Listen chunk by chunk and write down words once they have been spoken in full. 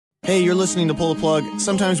Hey, you're listening to Pull the Plug.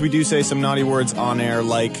 Sometimes we do say some naughty words on air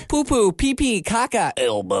like poo-poo, pee-pee, caca,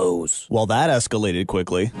 elbows. Well, that escalated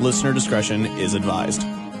quickly. Listener discretion is advised.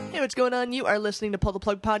 Hey, what's going on? You are listening to Pull the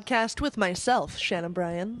Plug podcast with myself, Shannon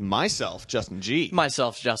Bryan. Myself, Justin G.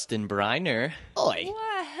 Myself, Justin Briner. Oi.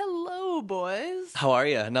 Why, hello, boys. How are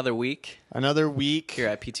you? Another week Another week. here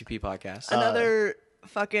at P2P Podcast. Another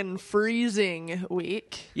fucking freezing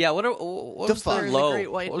week. Yeah, what was fuck? the In the low?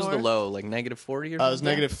 Great White What was the North. low? Like -40 or something? It was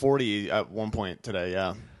negative 40 at one point today,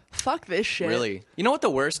 yeah. Fuck this shit. Really? You know what the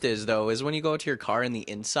worst is, though, is when you go to your car and the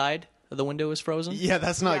inside of the window is frozen. Yeah,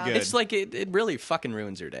 that's not Yeah. good. It's like it really fucking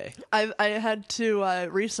ruins your day. I had to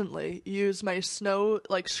recently use my snow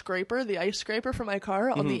scraper, the ice scraper for my car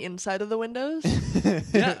on the inside of the windows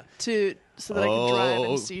Yeah. so that I could drive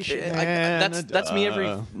and see shit. That's me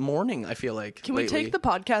every morning, I feel like. Can we lately. take the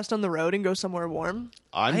podcast on the road and go somewhere warm?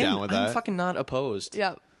 I'm down with that. I'm fucking not opposed.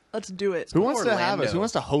 Yeah, let's do it. Who wants to have us? Orlando. Who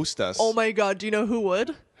wants to host us? Oh my god, do you know who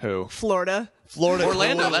would? Who? Florida. Florida.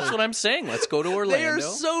 Orlando, that's what I'm saying. Let's go to Orlando. They are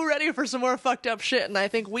so ready for some more fucked up shit, and I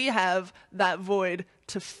think we have that void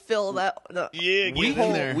to fill that. Yeah, get we in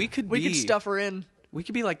there. we could We could stuff her in. We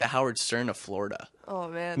could be like the Howard Stern of Florida. Oh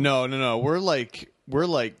man. No. We're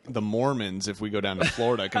like the Mormons if we go down to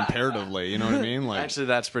Florida comparatively. You know what I mean? Like, Actually,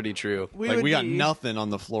 that's pretty true. would we got be nothing on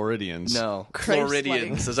the Floridians. No, Christ-like.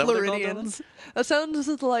 Floridians. Is that what they're called? Floridians. That sounds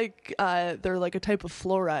like they're like a type of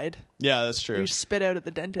fluoride Yeah, that's true. you spit out at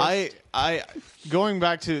the dentist. I going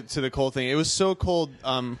back to the cold thing. It was so cold.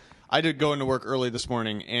 I did go into work early this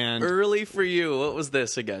morning, and Early for you. What was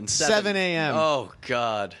this again? 7 a.m. Oh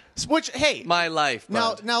God, which hey, my life.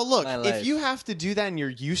 bud. now look, My if life. you have to do that and you're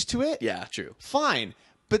used to it, yeah, true. fine.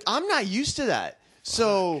 But I'm not used to that,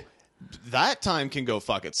 so that time can go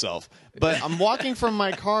fuck itself. But I'm walking from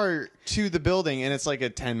my car to the building, and it's like a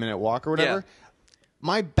 10-minute walk or whatever. Yeah.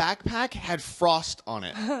 My backpack had frost on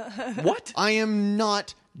it. What? I am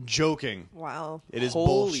not joking. wow. It is Holy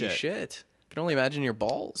bullshit. shit! I can only imagine your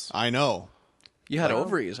balls. I know. You had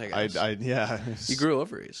ovaries, I guess. Yeah. You grew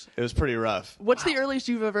ovaries. It was pretty rough. What's the earliest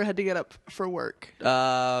you've ever had to get up for work?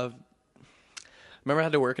 Remember I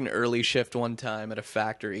had to work an early shift one time at a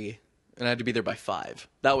factory, and I had to be there by 5.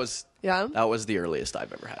 That was Yeah. That was the earliest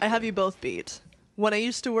I've ever had. I have you both beat. When I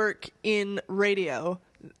used to work in radio,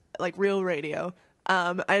 like real radio,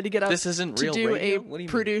 I had to get up This isn't to real do radio? a What do you mean?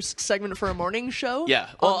 produced segment for a morning show. Yeah.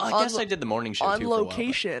 Well, on- I guess on- I did the morning show on too for a while, but-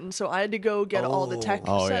 location. So I had to go get all the tech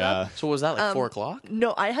Oh, set yeah. up. So was that like 4 o'clock?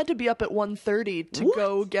 No, I had to be up at 1:30 to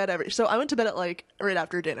go get So I went to bed at right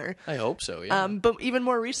after dinner. I hope so. Yeah. But even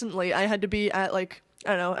more recently, I had to be at I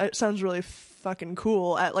don't know. It sounds really fucking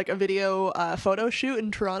cool at a video photo shoot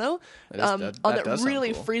in Toronto. That On does that sound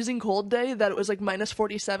really cool. freezing cold day that it was minus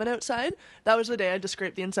 47 outside. That was the day I had to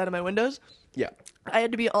scrape the inside of my windows. yeah. I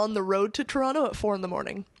had to be on the road to Toronto at 4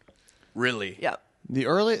 a.m. Really? Yeah. The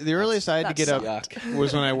earliest I had to that get up sucked.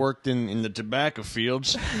 was when I worked in the tobacco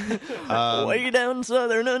fields, Way down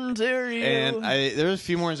southern Ontario. and there was a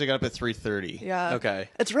few mornings I got up at 3:30. yeah. Okay.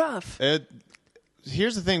 It's rough.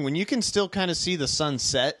 Here's the thing: when you can still kind of see the sun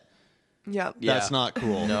set, Yeah. Yeah. that's not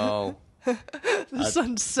cool. No. The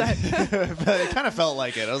sun's set. But it kind of felt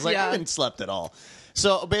like it. I was like, Yeah. I haven't slept at all.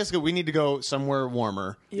 So basically, we need to go somewhere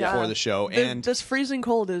warmer Yeah. for the show, and This freezing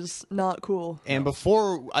cold is not cool.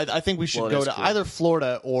 before I think we should Well, it go is to cool. either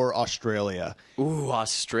Florida or Australia. Ooh,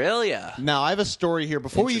 Australia. Now, I have a story here.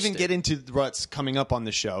 Before we even Interesting. get into what's coming up on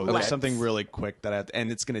the show, there's Okay. something really quick and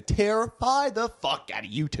it's going to terrify the fuck out of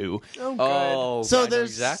you two. Oh, good. Oh, So I know there's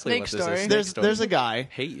exactly snake what this story. is. There's Snake story. there's a guy,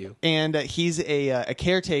 Hate you. and he's a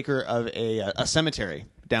caretaker of a cemetery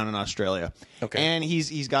down in Australia. Okay. And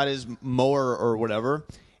he's got his mower or whatever,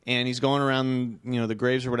 and he's going around the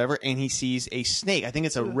graves or whatever, and he sees a snake. I think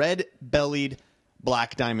it's a red-bellied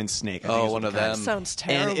black diamond snake. I think Oh, is what one they of call it. them. Sounds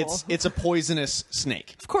terrible. And it's a poisonous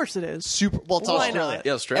snake. Of course it is. Super. Well, it's Why Australia. not?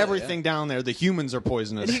 Yeah, Australia, Everything down there, the humans are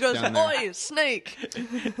poisonous. And he goes, down there. "Oi, snake!"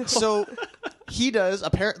 So he does.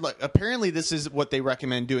 Apparently, this is what they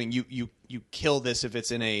recommend doing. You kill this if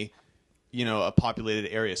it's in a populated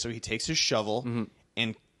area. So he takes his shovel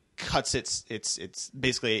and cuts it's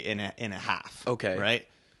basically in a half. Okay. Right.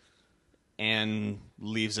 And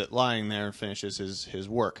leaves it lying there and finishes his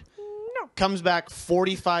work. Comes back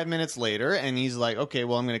 45 minutes later and he's like, okay,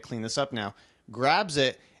 well, I'm going to clean this up now. Grabs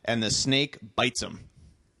it and the snake bites him.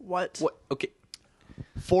 What? What? Okay.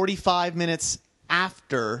 45 minutes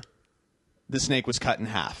after the snake was cut in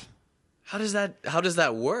half. How does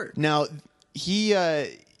that work? Now, he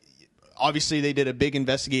obviously they did a big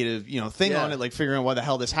investigative thing Yeah. on it, like figuring out why the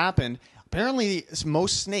hell this happened. Apparently,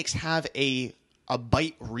 most snakes have a a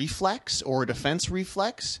bite reflex or a defense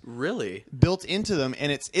reflex Really? built into them,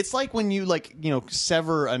 and it's like when you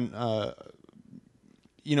sever an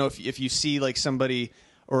if you see like somebody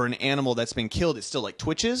or an animal that's been killed, it still like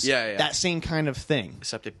twitches. Yeah. That same kind of thing.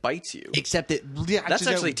 Except it bites you. Except it That's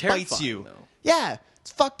actually bites terrifying, you. though. Yeah,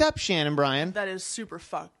 it's fucked up, Shannon Bryan. That is super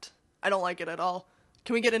fucked. I don't like it at all.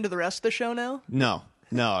 Can we get into the rest of the show now? No.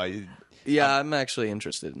 Yeah, I'm actually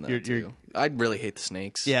interested in that You're- too. I'd really hate the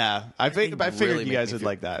snakes. Yeah, I figured really you make guys me would feel-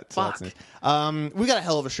 like that. Fuck. So that's nice. We got a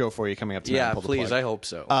hell of a show for you coming up tonight. Yeah, Pull the please. plug. I hope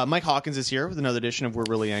so. Mike Hawkins is here with another edition of We're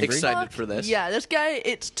Really Angry. Excited for this. Yeah, this guy,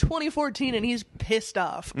 it's 2014 and he's pissed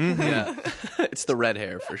off. Yeah. It's the red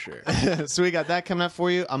hair for sure. So we got that coming up for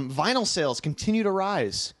you. Vinyl sales continue to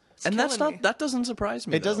rise. And that's killing me. not that doesn't surprise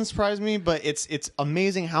me. It doesn't surprise me, but it's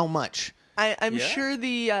amazing how much. I'm Yeah? sure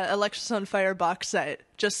the Alexis on Fire box set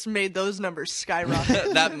just made those numbers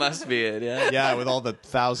skyrocket. That must be it, yeah. Yeah, with all the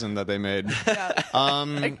 1,000 that they made.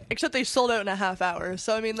 Except they sold out in a half hour.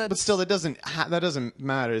 So, I mean, that's... But still, that doesn't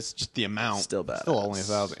matter. It's just the amount. Still badass. Still only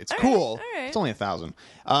 1,000. It's All cool. right, all right. It's only 1,000.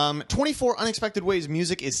 24 unexpected ways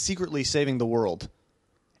music is secretly saving the world.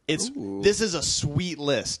 This is a sweet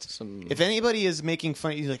list. If anybody is making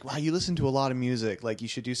fun, you're like, wow, you listen to a lot of music. Like, you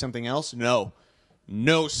should do something else. No,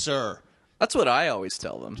 sir. That's what I always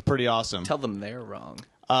tell them. Pretty awesome. Tell them they're wrong.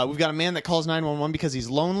 We've got a man that calls 911 because he's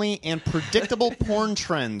lonely, and predictable porn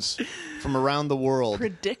trends from around the world.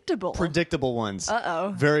 predictable. Predictable ones.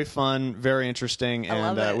 Uh-oh. Very fun, very interesting, I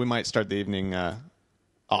love and it. we might start the evening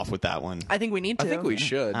off with that one. I think we need to. I think we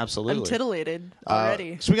should. Absolutely. I'm titillated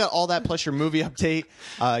already. So we got all that plus your movie update,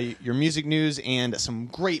 your music news, and some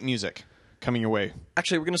great music coming your way.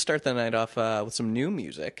 Actually, we're going to start the night off with some new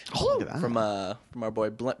music look at that. from our boy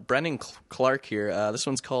Brennan Clark here. This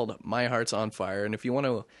one's called My Heart's on Fire. And if you want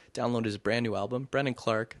to download his brand new album,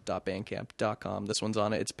 BrennanClark.bandcamp.com. This one's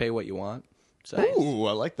on it. It's pay what you want. So Ooh,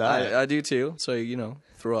 I like that. I do too. So,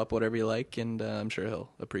 throw up whatever you like, and I'm sure he'll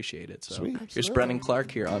appreciate it. So Sweet. here's Absolutely. Brennan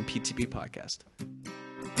Clark here on PTP Podcast.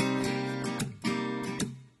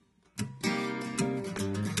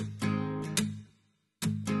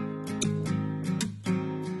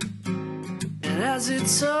 And as it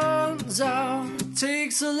turns out, it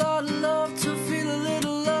takes a lot of love to feel a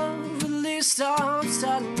little love. At least I'm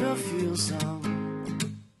starting to feel something.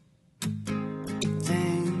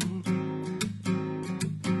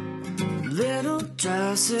 Little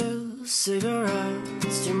dresses,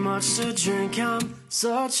 cigarettes, too much to drink. I'm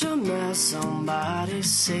such a mess. Somebody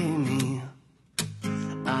save me.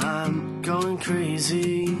 I'm going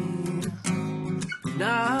crazy. And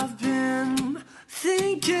I've been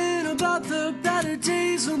thinking about the better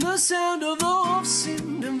days when the sound of the wolf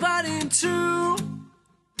seemed inviting to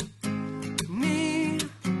me.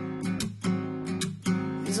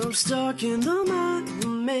 As I'm stuck in the mind of a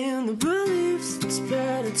man that believes it's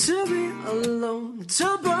better to be alone,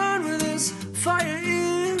 to burn with this fire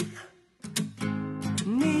in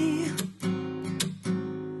me.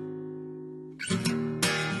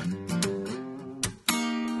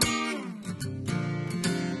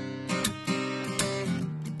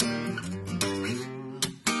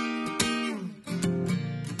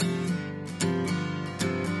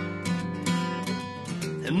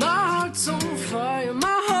 And my heart's on fire,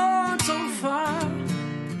 my heart's on fire.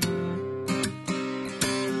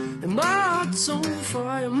 And my heart's on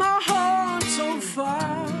fire, my heart's on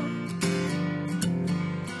fire.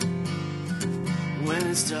 When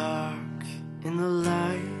it's dark in the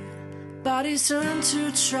light, bodies turn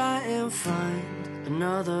to try and find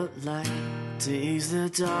another light to ease the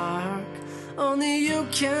dark. Only you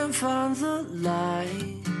can find the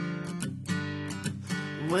light.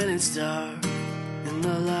 When it's dark in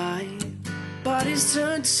the light, bodies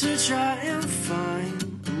turn to try and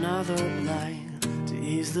find another light to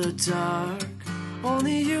ease the dark.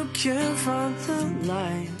 Only you can find the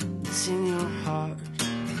light that's in your heart.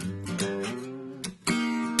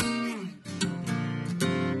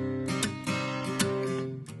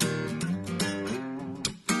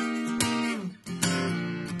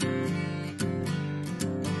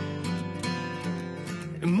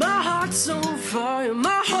 And my heart's on fire,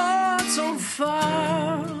 my heart's on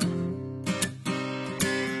fire.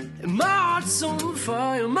 And my heart's on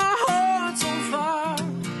fire, my heart's on fire.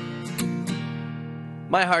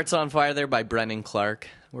 My Heart's on Fire there by Brennan Clark.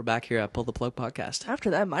 We're back here at Pull the Plug Podcast. After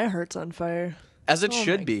that, my heart's on fire. As it Oh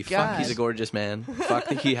should my be. Fuck, God. he's a gorgeous man. Fuck,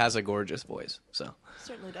 he has a gorgeous voice. So,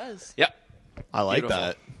 Certainly does. yep. I like Beautiful.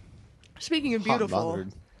 that. Speaking of Hot and beautiful,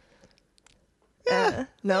 bothered.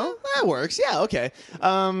 no? That works. Yeah, okay.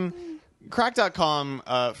 Crack.com,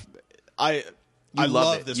 I love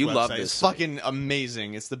love it. this You website. love this It's site. fucking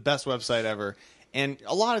amazing. It's the best website ever. And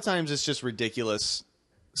a lot of times it's just ridiculous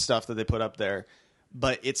stuff that they put up there,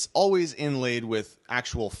 but it's always inlaid with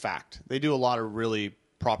actual fact. They do a lot of really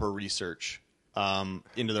proper research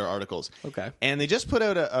into their articles. Okay. And they just put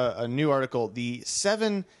out a new article, the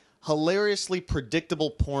 7 hilariously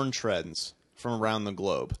predictable porn trends from around the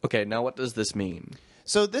globe. Okay, now what does this mean?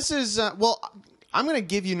 So this is, well, I'm going to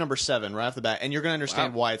give you number 7 right off the bat, and you're going to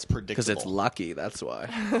understand why it's predictable. Because it's lucky, that's why.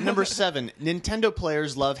 Number 7, Nintendo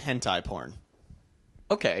players love hentai porn.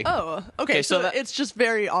 Okay. Oh, okay. So that- it's just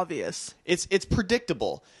very obvious. It's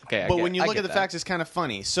predictable. Okay, but when you I look get at the that. facts, it's kind of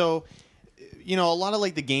funny. So, a lot of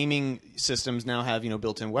like the gaming systems now have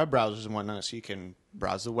built-in web browsers and whatnot, so you can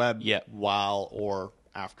browse the web while or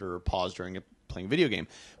after pause during playing a video game.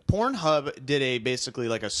 Pornhub did basically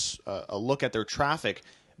like a look at their traffic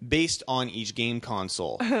based on each game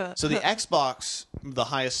console. So the Xbox, the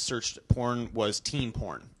highest searched porn was teen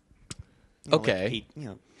porn. Okay.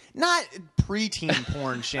 Not preteen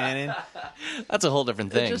porn, Shannon. That's a whole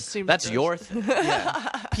different thing. just seems That's gross. your thing.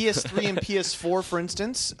 PS3 and PS4, for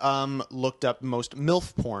instance, looked up most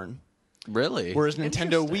MILF porn, Really? whereas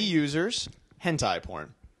Nintendo Interesting. Wii users, hentai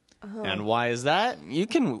porn. And why is that? You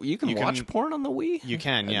can watch can- porn on the Wii? You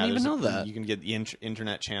can, I yeah. didn't even know there's that. You can get the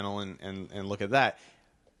internet channel and look at that.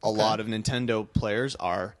 A lot of Nintendo players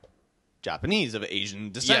are Japanese of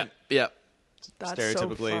Asian descent. Yeah. That's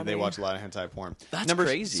Stereotypically, so they funny. watch a lot of hentai porn. That's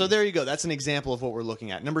crazy. So there you go. That's an example of what we're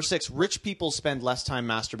looking at. Number 6, rich people spend less time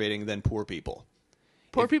masturbating than poor people.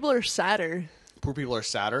 Poor people are sadder. Poor people are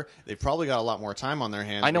sadder. They've probably got a lot more time on their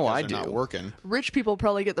hands. I know because I they're not do. working. Rich people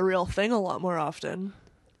probably get the real thing a lot more often.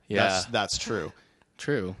 Yeah. That's true.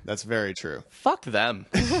 True. That's very true. Fuck them.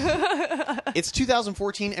 It's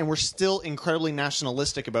 2014, and we're still incredibly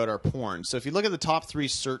nationalistic about our porn. So if you look at the top 3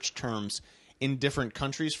 search terms in different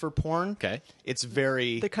countries for porn, Okay. it's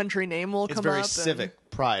very The country name will it's come very up. civic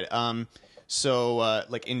pride. So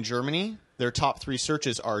like in Germany, their top 3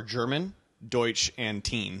 searches are German, Deutsch, and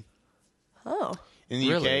teen. Oh. In the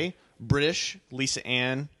Really? UK, British, Lisa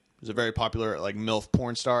Ann is a very popular like MILF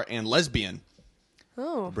porn star, and lesbian.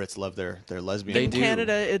 Oh. Brits love their lesbian. They In do.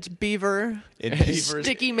 Canada, it's beaver, It-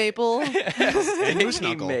 sticky maple, and moose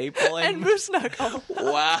knuckle. Maple and moose knuckle.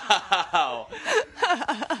 Wow.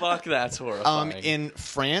 Fuck, that's horrifying. In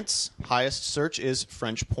France, highest search is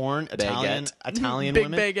French porn, Italian Big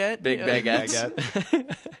women. baguette. Big yeah. baguettes.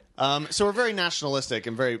 Baguette. So we're very nationalistic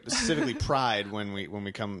and very civically pride when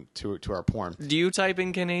we come to our porn. Do you type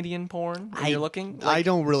in Canadian porn when you're looking? I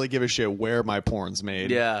don't really give a shit where my porn's made.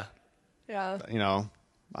 Yeah. Yeah.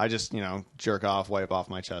 I just jerk off, wipe off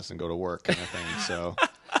my chest, and go to work kind of thing. So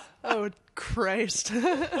Oh Christ.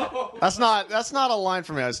 that's not a line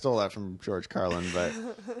from me. I stole that from George Carlin, but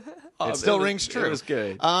it still rings true. It was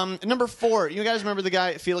good. Number 4, you guys remember the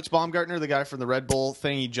guy Felix Baumgartner, the guy from the Red Bull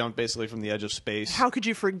thing? He jumped basically from the edge of space. How could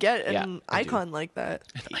you forget an Yeah, I do. icon like that?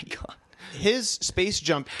 My God. His space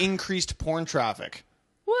jump increased porn traffic.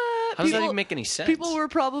 What? How does that even make any sense? People were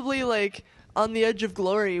probably like on the edge of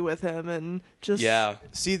glory with him and just Yeah.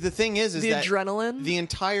 See, the thing is the that adrenaline. the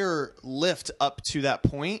entire lift up to that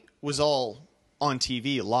point was all on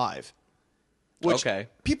TV live. Which Okay.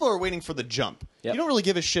 people are waiting for the jump. Yep. You don't really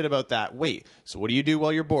give a shit about that. Wait, so what do you do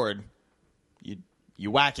while you're bored? You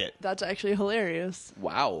whack it. That's actually hilarious.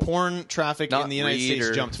 Wow. Porn traffic Not in the United read States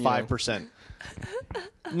or, jumped you know. 5%.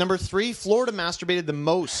 Number 3, Florida masturbated the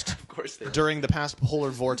most Of course they during the past polar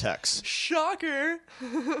vortex. Shocker.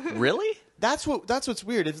 Really? That's what's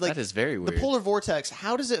weird. It's like That is very The weird. polar vortex.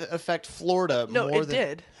 How does it affect Florida? No, more it than...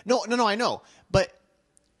 did. No, I know, but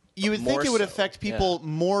you would think More it would so, affect people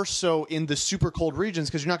more so in the super cold regions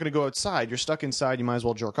because you're not going to go outside. You're stuck inside. You might as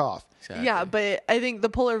well jerk off. Exactly. Yeah, but I think the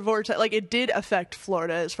polar vortex, like, it did affect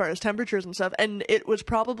Florida as far as temperatures and stuff, and it was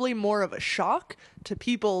probably more of a shock to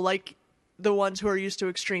people like the ones who are used to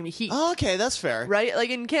extreme heat. Oh, okay, that's fair. Right? Like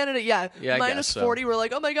in Canada, Yeah, I minus guess so. 40, we're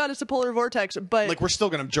like, oh my god, it's a polar vortex. But Like we're still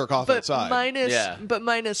going to jerk off but outside.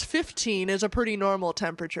 minus 15 is a pretty normal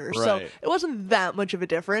temperature. So Right. it wasn't that much of a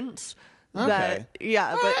difference. Okay. That,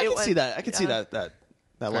 yeah, but I it can went- see that. I can see yeah. that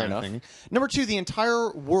line enough. of thinking. Number 2, the entire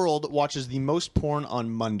world watches the most porn on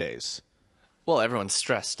Mondays. Well, everyone's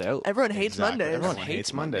stressed out. Everyone hates Exactly. Mondays. Everyone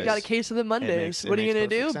hates Mondays. Got a case of the Mondays. it What are you makes going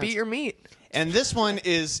to do? perfect sense. Beat your meat. And this one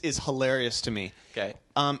is hilarious to me. Okay.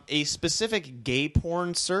 A specific gay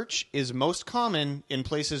porn search is most common in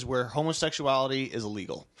places where homosexuality is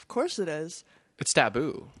illegal. Of course it is. It's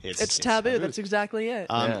taboo. It's taboo. That's exactly it.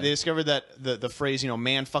 Yeah. They discovered that the phrase,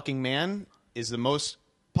 man fucking man, is the most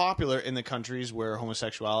popular in the countries where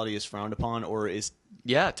homosexuality is frowned upon or is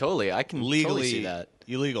Yeah, totally. I can legally totally see that.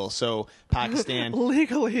 illegal. So Pakistan,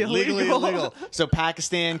 Legally illegal. legally illegal. So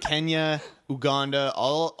Pakistan, Kenya, Uganda,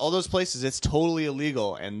 all those places, it's totally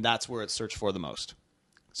illegal, and that's where it's searched for the most.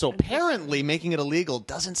 So apparently, making it illegal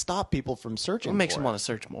doesn't stop people from searching. It makes for them it. want to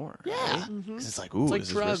search more. Yeah, right? 'Cause it's like, ooh, It's like this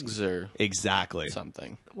is drugs risky. or Exactly.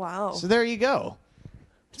 something. Wow. So there you go.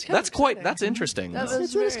 It's kind of exciting. That's interesting. That though. was-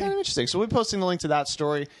 It's very- kind of interesting. So we'll be posting the link to that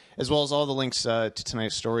story as well as all the links to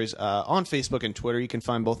tonight's stories on Facebook and Twitter. You can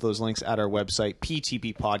find both those links at our website,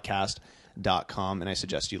 ptppodcast.com, and I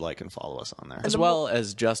suggest you like and follow us on there. As well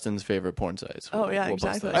as Justin's favorite porn sites. Oh, yeah, post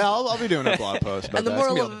exactly. that. I'll be doing a blog post about And the that. It's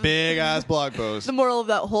gonna moral be a of- big ass blog post. The moral of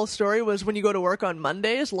that whole story was when you go to work on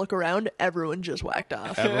Mondays, look around, everyone just whacked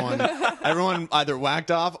off. Everyone either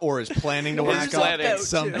whacked off or is planning to whack off planning at to.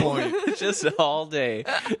 some point. Just all day.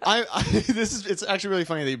 It's actually really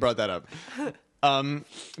funny that you brought that up. You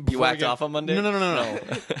Before whacked we get- off on Monday? No.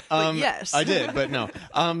 Yes. I did, but no.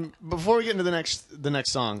 Before we get into the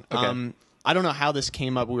next song, Okay. I don't know how this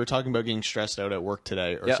came up. We were talking about getting stressed out at work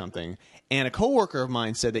today or Yep. something, and a coworker of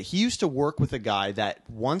mine said that he used to work with a guy that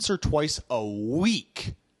once or twice a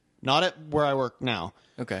week, not at where I work now,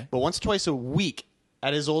 Okay. but once or twice a week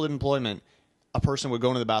at his old employment, a person would go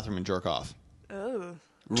into the bathroom and jerk off Oh.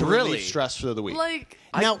 to Really? relieve stress for the week. Like,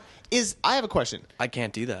 I have a question. I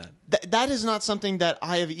can't do that. That is not something that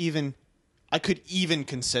I could even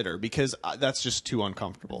consider because that's just too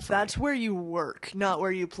uncomfortable for that's where you work, not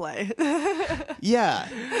where you play. me. Yeah.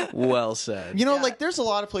 Well said. You know, Yeah. like there's a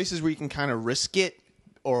lot of places where you can kind of risk it,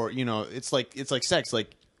 or it's like sex.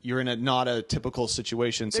 Like you're in not a typical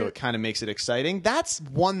situation, so it kind of makes it exciting. That's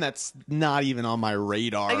one that's not even on my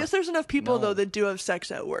radar. I guess there's enough people, No. though, that do have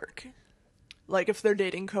sex at work. Like if they're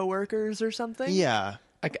dating coworkers or something. Yeah.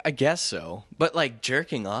 I guess so. But like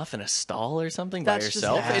jerking off in a stall or something by That's just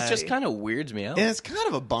yourself, it just nasty. kind of weirds me out. And it's kind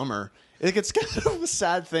of a bummer. Like it's kind of a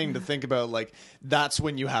sad thing to think about. Like that's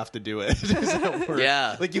when you have to do it. is at work.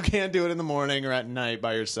 Yeah. Like you can't do it in the morning or at night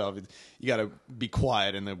by yourself. You got to be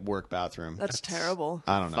quiet in the work bathroom. That's terrible.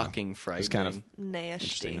 I don't know. Fucking frightening. It's kind of interesting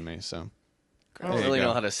Nasty. to me. So I don't There you really go.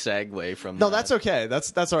 know how to segue from no, that. that's okay.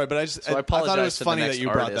 That's all right. But I So I I thought it apologize was to the funny next that you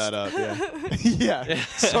brought artist. that up. Yeah. Yeah.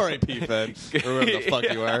 Sorry, P-Fed, or whatever the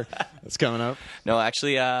fuck you are. That's coming up. No,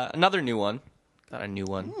 actually, another new one. Got a new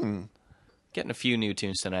one. Getting a few new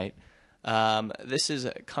tunes tonight. This is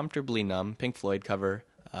Comfortably Numb, Pink Floyd cover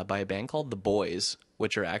by a band called The Boys,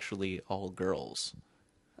 which are actually all girls.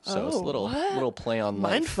 So it's a Oh, little what? play on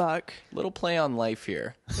life. Mindfuck. Little play on life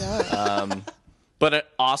here. Yeah. But an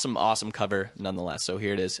awesome cover nonetheless. So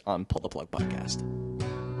here it is on Pull the Plug Podcast.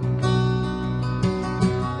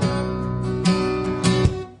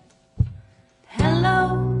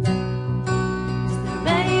 Hello, is there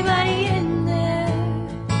anybody in there?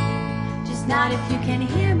 Just not if you can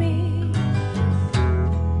hear me.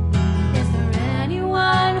 Is there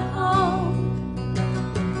anyone home?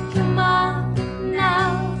 Come on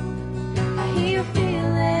now, I hear you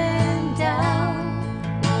feeling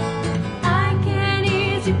down. I can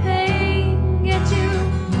ease your pain, get you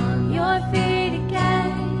on your feet again.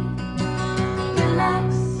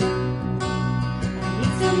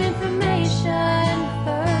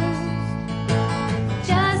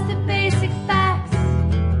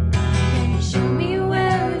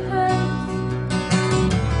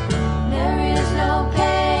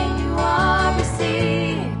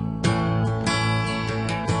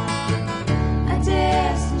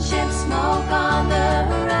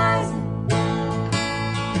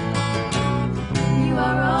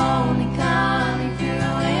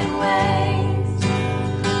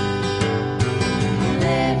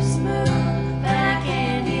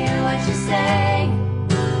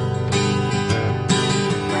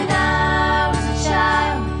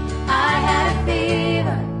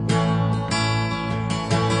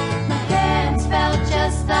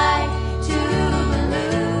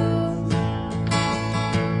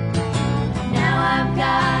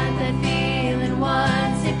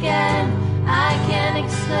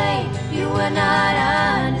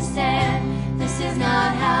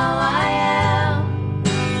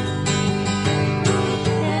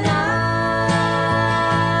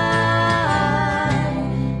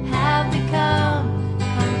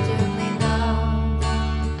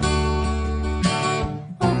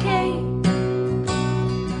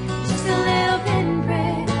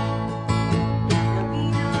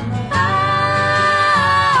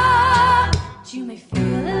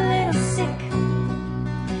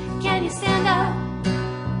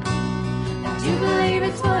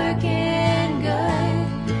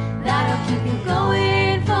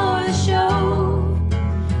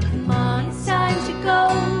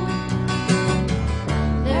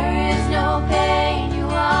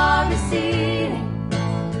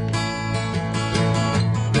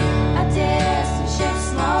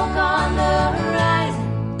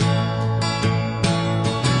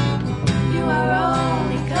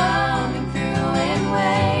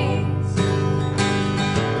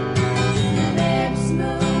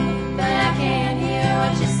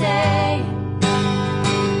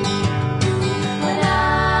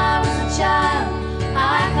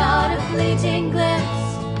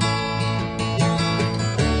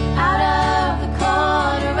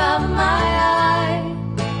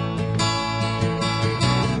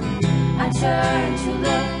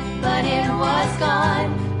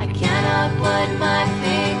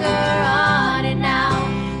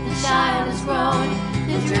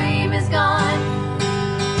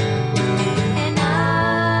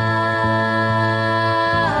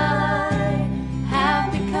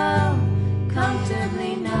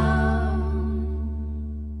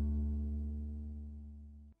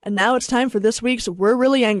 And now it's time for this week's We're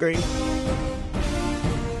Really Angry.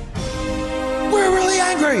 We're really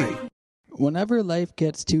angry! Whenever life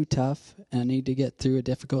gets too tough and I need to get through a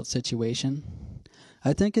difficult situation,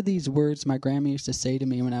 I think of these words my grandma used to say to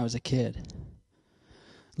me when I was a kid.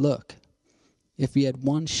 Look, if you had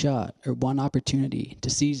one shot or one opportunity to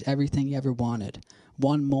seize everything you ever wanted,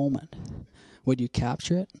 one moment, would you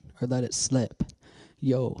capture it or let it slip?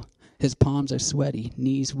 Yo, his palms are sweaty,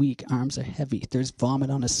 knees weak, arms are heavy. There's vomit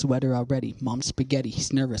on his sweater already. Mom's spaghetti,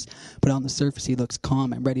 he's nervous. But on the surface he looks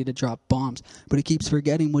calm and ready to drop bombs. But he keeps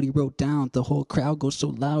forgetting what he wrote down. The whole crowd goes so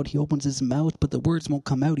loud. He opens his mouth, but the words won't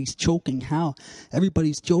come out. He's choking. How?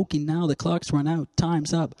 Everybody's joking now. The clock's run out.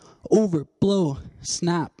 Time's up. Over. Blow.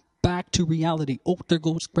 Snap. Back to reality. Oh, there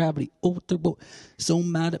goes gravity. Oh, there goes... So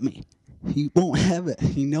mad at me. He won't have it.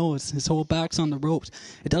 He knows. His whole back's on the ropes.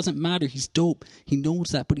 It doesn't matter. He's dope. He knows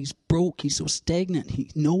that, but he's broke. He's so stagnant.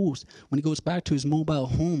 He knows when he goes back to his mobile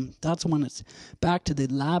home, that's when it's back to the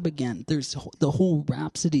lab again. There's the whole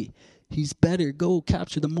rhapsody. He's better go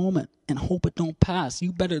capture the moment and hope it don't pass.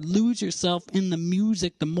 You better lose yourself in the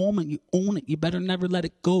music the moment you own it. You better never let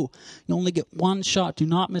it go. You only get one shot. Do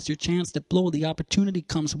not miss your chance to blow. The opportunity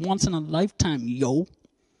comes once in a lifetime, yo.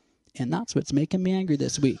 And that's what's making me angry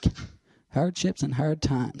this week. Hardships and hard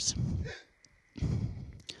times.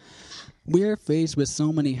 We are faced with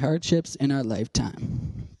so many hardships in our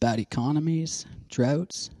lifetime. Bad economies,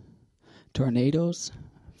 droughts, tornadoes,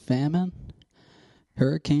 famine,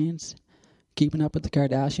 hurricanes, keeping up with the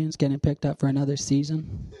Kardashians, getting picked up for another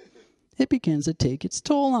season. It begins to take its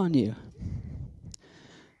toll on you.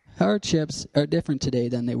 Hardships are different today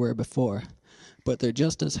than they were before, but they're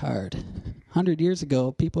just as hard. 100 years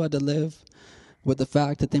ago, people had to live with the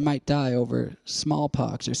fact that they might die over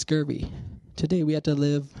smallpox or scurvy. Today we had to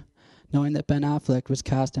live knowing that Ben Affleck was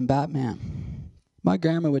cast in Batman. My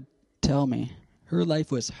grandma would tell me her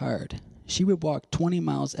life was hard. She would walk 20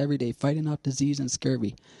 miles every day fighting off disease and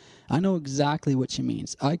scurvy. I know exactly what she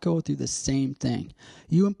means. I go through the same thing.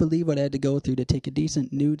 You wouldn't believe what I had to go through to take a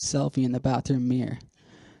decent nude selfie in the bathroom mirror.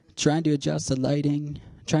 Trying to adjust the lighting,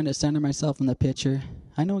 trying to center myself in the picture.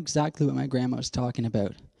 I know exactly what my grandma was talking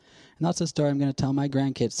about. And that's a story I'm going to tell my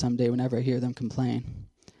grandkids someday whenever I hear them complain.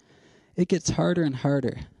 It gets harder and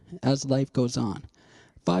harder as life goes on.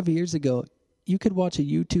 5 years ago, you could watch a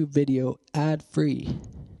YouTube video ad-free.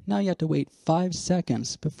 Now you have to wait 5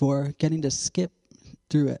 seconds before getting to skip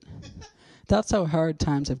through it. That's how hard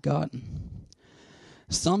times have gotten.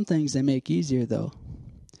 Some things they make easier, though.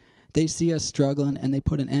 They see us struggling and they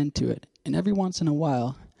put an end to it. And every once in a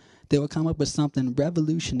while, they will come up with something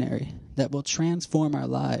revolutionary that will transform our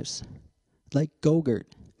lives. Like Go-Gurt.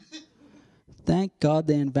 Thank God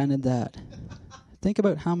they invented that. Think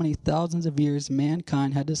about how many thousands of years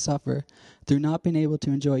mankind had to suffer through not being able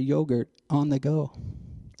to enjoy yogurt on the go.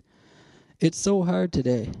 It's so hard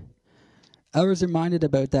today. I was reminded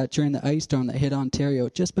about that during the ice storm that hit Ontario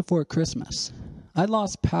just before Christmas. I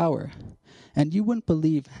lost power, and you wouldn't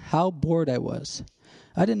believe how bored I was.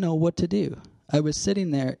 I didn't know what to do. I was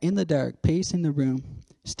sitting there in the dark, pacing the room,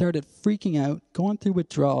 started freaking out, going through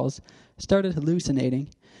withdrawals, started hallucinating.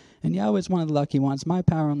 And yeah, I was one of the lucky ones. My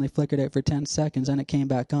power only flickered out for 10 seconds and it came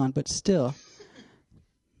back on. But still,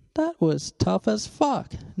 that was tough as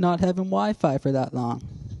fuck, not having Wi-Fi for that long.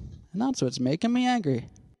 And that's what's making me angry.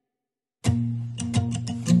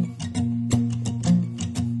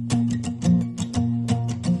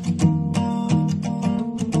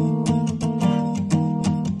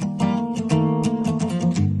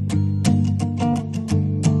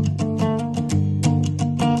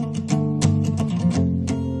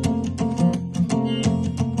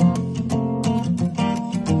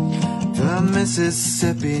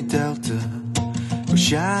 Mississippi Delta was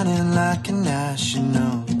shining like a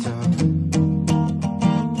national top.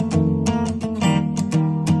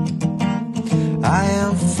 I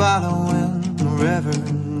am following the river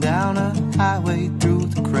down a highway through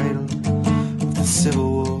the cradle of the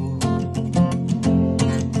Civil War.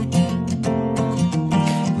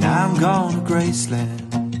 Now I'm going to Graceland,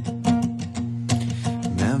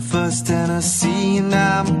 Memphis, Tennessee, and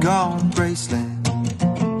I'm going to Graceland.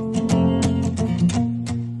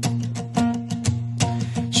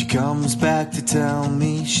 Comes back to tell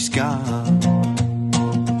me she's gone,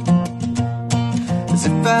 as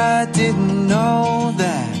if I didn't know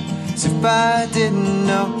that, as if I didn't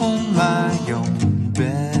know my own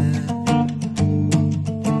bed,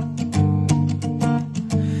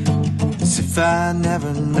 as if I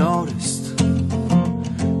never noticed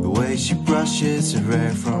the way she brushes her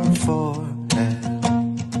hair from her forehead.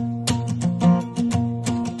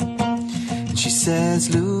 And she says,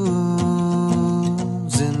 losing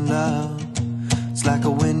love, it's like a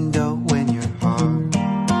wind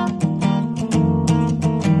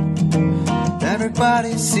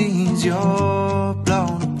Everybody sees you're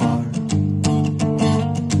blown apart.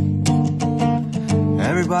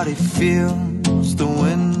 Everybody feels the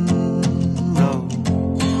wind blow.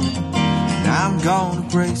 And I'm going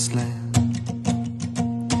to Graceland,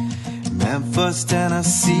 Memphis,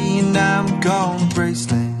 Tennessee, and I'm going to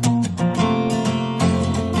Graceland.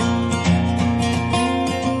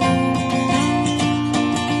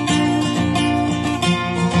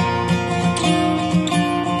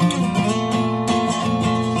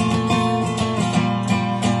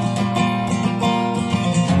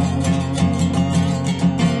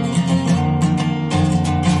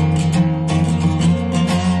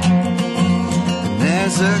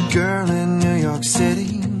 There's a girl in New York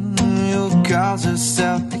City who calls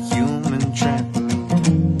herself the human trampoline.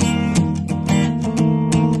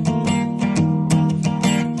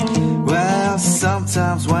 Well,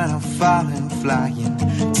 sometimes when I'm falling, flying,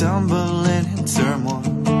 tumbling in turmoil,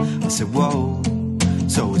 I say, whoa,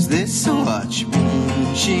 so is this what you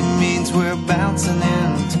mean? She means we're bouncing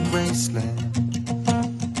into Graceland.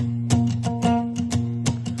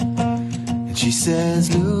 And she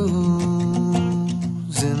says, losing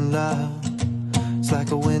love, it's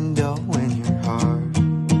like a window in your heart.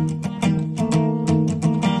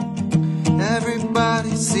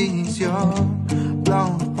 Everybody sees you're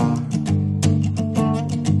blown apart.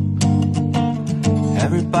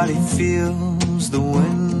 Everybody feels the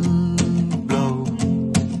wind blow.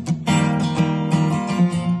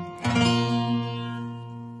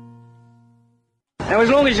 Now, as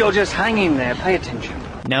long as you're just hanging there, pay attention.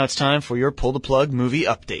 Now it's time for your Pull the Plug movie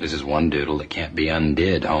update. This is one doodle that can't be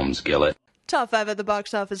undid, Holmes Gillett. Top 5 at the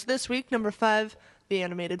box office this week. Number 5, the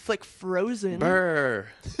animated flick Frozen. Brr.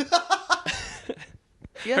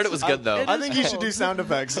 Yes, Heard it was good, though. it I is think you should cold. do sound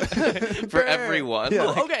effects. For everyone.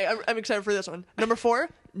 Oh, okay, I'm excited for this one. Number 4,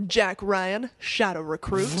 Jack Ryan, Shadow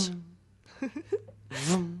Recruit.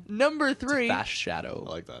 Number 3, Fast Shadow. I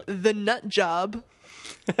like that. The Nut Job.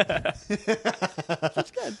 That's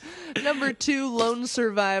good. Number 2, Lone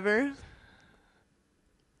Survivor.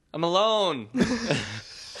 I'm alone.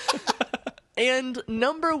 And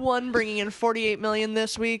number 1, bringing in $48 million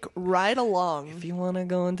this week, Ride Along. If you want to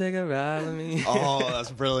go and take a ride with me. Oh,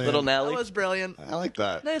 that's brilliant. Little That Nelly. was brilliant. I like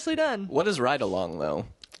that. Nicely done. What is Ride Along, though?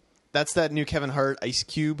 That's that new Kevin Hart Ice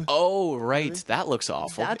Cube. Oh, right. That looks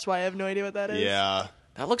awful. That's why I have no idea what that is. Yeah.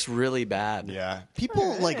 That looks really bad. Yeah.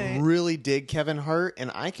 People like Alright. really dig Kevin Hart,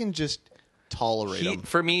 and I can just tolerate him.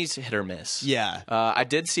 For me, he's hit or miss. Yeah. I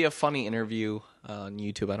did see a funny interview on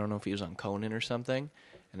YouTube. I don't know if he was on Conan or something.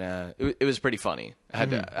 And it was pretty funny. I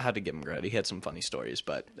had to give him credit. He had some funny stories,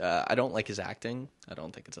 but I don't like his acting. I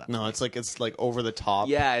don't think it's that No, funny. it's like over the top.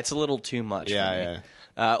 Yeah, it's a little too much for me.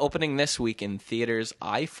 Yeah. Opening this week in theaters,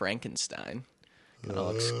 I, Frankenstein. Kind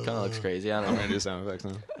of looks crazy. I I'm don't gonna know. do sound effects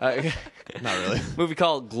now. Uh, Not really. movie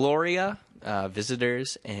called Gloria,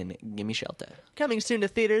 Visitors, and Gimme Shelter. Coming soon to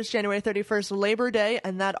theaters, January 31st, Labor Day,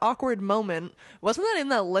 and that awkward moment. Wasn't that in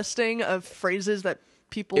that listing of phrases that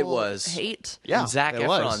people It was. hate? Yeah, And Zac it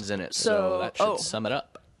was. Efron's in it, so So- that should oh. sum it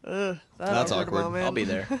up. That's awkward. Moment. I'll be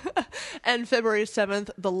there. And February 7th,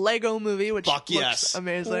 the Lego Movie, which Fuck looks yes.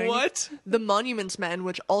 amazing. What? The Monuments Men,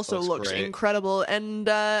 which also Looks looks great. incredible. And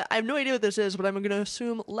I have no idea what this is, but I'm going to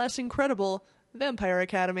assume less incredible. Vampire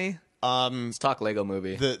Academy. Let's talk Lego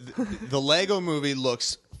Movie. The Lego Movie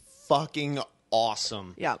looks fucking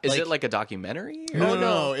awesome. Yeah. Is it like a documentary? Or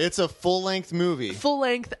No, it's a full-length movie.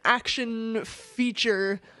 Full-length action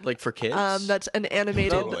feature like for kids? that's an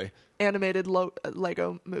animated Totally.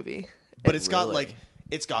 Lego movie. But it's got Really?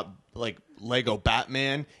 like Lego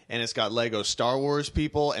Batman, and it's got Lego Star Wars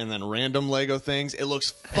people, and then random Lego things. It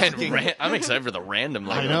looks And fucking I'm excited for the random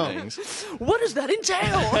Lego know. things. What does that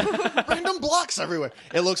entail? random blocks everywhere.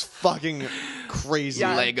 It looks fucking crazy.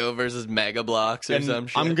 Yeah. Lego versus Mega Blocks or And some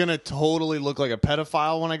shit. I'm gonna totally look like a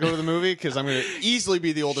pedophile when I go to the movie because I'm gonna easily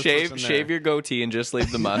be the oldest person there. shave your goatee and just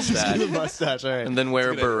leave the mustache, the mustache, all right. and then wear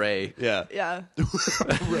a beret. Yeah. Yeah.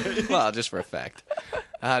 Well, just for effect.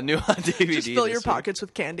 New on DVD. Just fill this your week. pockets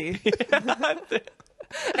with candy.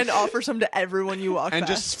 And offer some to everyone you walk And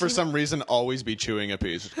past. just for some reason, always be chewing a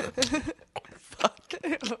piece.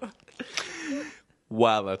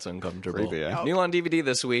 Wow, that's uncomfortable. Creepy, yeah. New on DVD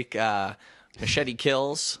this week. Machete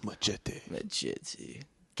Kills. Machete.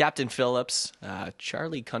 Captain Phillips.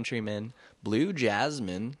 Charlie Countryman. Blue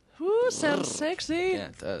Jasmine. Ooh, sounds sexy. Yeah,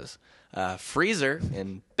 it does. Freezer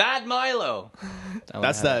and Bad Milo.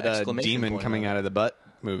 That's that demon coming out of the butt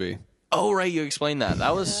movie. Oh, right, you explained that.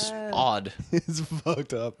 That was odd. It's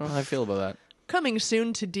fucked up. I don't know how I feel about that. Coming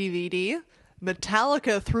soon to DVD,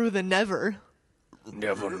 Metallica Through the Never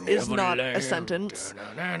is not a sentence.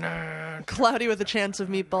 Cloudy with a Chance of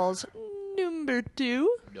Meatballs, Number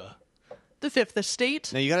 2, The Fifth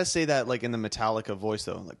Estate. Now you gotta say that like in the Metallica voice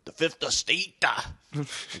though, like the Fifth Estate. Like,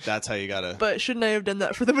 that's how you gotta. But shouldn't I have done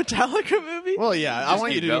that for the Metallica movie? Well, yeah, I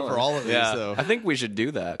want you to do it for all of these though. I think we should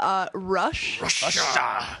do that. Rush.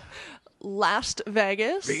 Las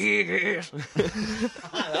Vegas. That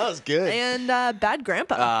was good. And Bad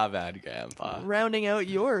Grandpa. Bad Grandpa. Rounding out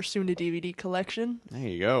your soon-to-DVD collection. There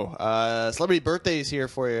you go. Celebrity birthdays here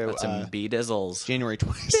for you. Got some B-dizzles. January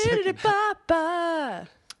 22nd.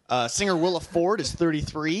 Ba-da-ba-ba. Singer Willa Ford is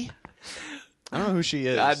 33. I don't know who she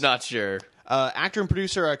is. I'm not sure. Actor and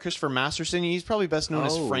producer Christopher Masterson. He's probably best known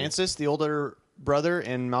as Francis, the older brother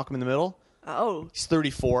in Malcolm in the Middle. Oh. He's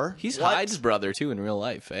 34. He's Hyde's brother, too, in real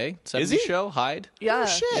life, eh? 70s he? show, Hyde? Yeah. Oh,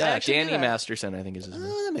 shit. I Yeah, actually knew Danny that. Masterson, I think is his name.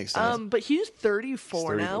 That makes sense. But he's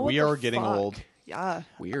 34 now. What We the are getting fuck? old. Yeah.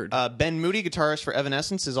 Weird. Ben Moody, guitarist for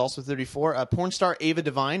Evanescence, is also 34. Porn star Ava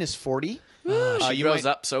Devine is 40. she you grows might-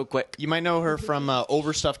 up so quick. You might know her from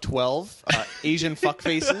Overstuffed 12, Asian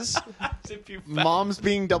Fuckfaces, Moms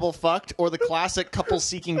Being Double Fucked, or the classic Couple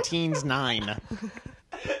Seeking Teens 9.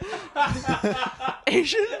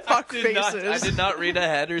 Asian fuck I faces. did not read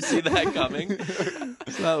ahead or see that coming.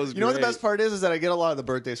 That was You know what the great. best part is that I get a lot of the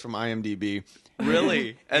birthdays from IMDb.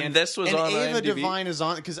 Really? And this was and on Ava IMDb? Devine is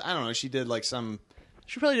on, because, I don't know, she did like some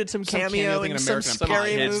She probably did some cameo cameo thing in in some American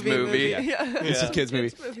scary Pie. movie. Kids movie. Yeah. It's a kids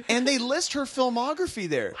movie. And they list her filmography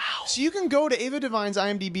there. Wow. So you can go to Ava Devine's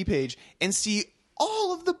IMDb page and see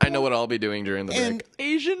all of the I know what I'll be doing during the and break.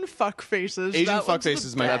 Asian fuck faces. Asian That one's the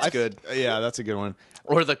Fuckfaces. That's best. good. Yeah, that's a good one.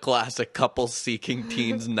 Or the classic Couple Seeking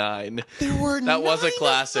Teens 9. There were That was 9 a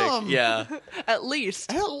classic. of them. Yeah. At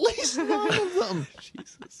least. At least 9 of them.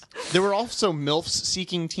 Jesus. There were also MILFs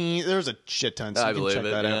seeking teens. There was a shit ton. So I you can believe check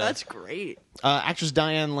it, that yeah. out. That's great. Actress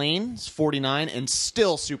Diane Lane is 49 and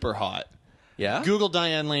still super hot. Yeah? Google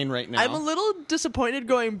Diane Lane right now. I'm a little disappointed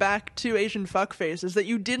going back to Asian fuck faces that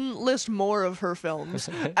you didn't list more of her films.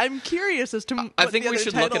 I'm curious as to I what think the we other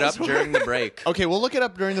should look it up titles were. during the break. Okay, we'll look it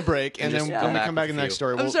up during the break, and Just then come when we back come back with in the a next few.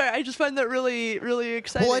 story, I'm we'll... sorry, I just find that really, really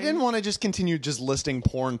exciting. Well, I didn't want to just continue just listing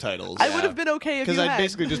porn titles. I would have been okay if you Because I'd had.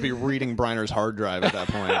 basically just be reading Briner's hard drive at that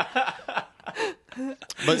point.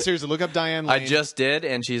 But seriously, look up Diane Lane. I just did,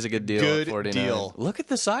 and she's a good deal Good at 49. deal. Look at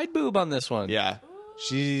the side boob on this one. Yeah.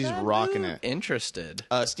 She's rocking it. Interested.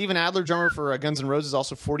 Steven Adler, drummer for Guns N' Roses,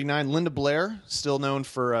 also 49. Linda Blair, still known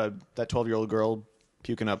for that 12-year-old girl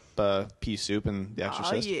puking up pea soup in The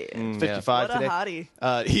Exorcist. yeah. 55 What a today.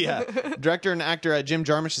 hottie. Yeah. Director and actor Jim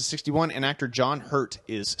Jarmusch is 61, and actor John Hurt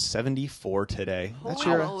is 74 today. That's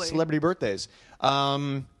your Holy. celebrity birthdays. Stay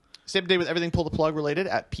up to date with everything Pull the Plug related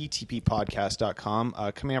at ptppodcast.com.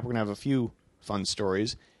 Coming up, we're going to have a few fun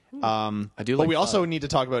stories. I do But like we also fun. need to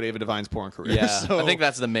talk about Ava Devine's porn career. Yeah, So I think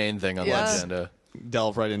that's the main thing on Yeah. the agenda.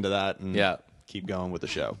 delve right into that and Yeah. keep going with the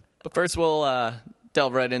show. But first, we'll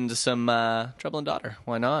delve right into some Trouble and Daughter.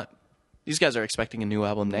 Why not? These guys are expecting a new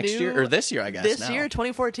album next year, or this year, I guess. This now. year,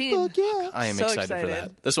 2014. I am So excited for excited.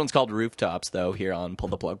 that. This one's called Rooftops, though, here on Pull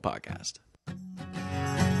the Plug Podcast.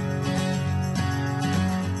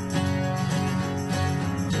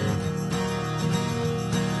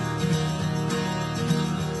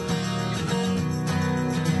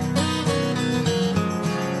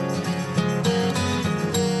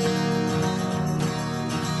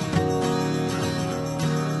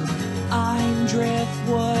 I'm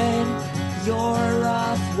driftwood, you're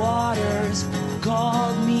rough waters.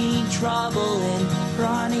 Called me trouble in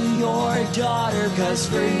front of your daughter. 'Cause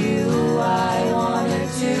for you I wanna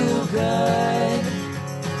do good.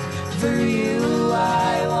 For you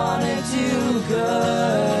I wanna do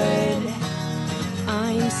good.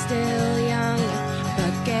 I'm still young,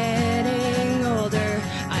 but getting older.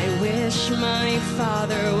 I wish my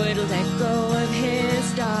father would let go of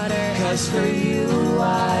his daughter. 'Cause for you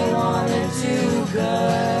I wanna do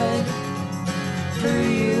good. For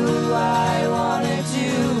you I wanna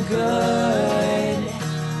do good.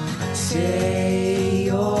 Say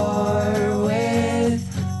you're with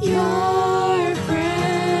your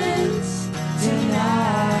friends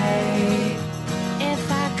tonight. If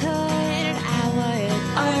I could, I would.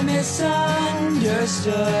 I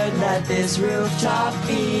misunderstood. Let this rooftop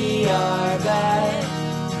be our bed.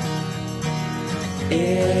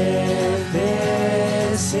 If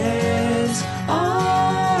this is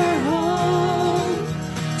our home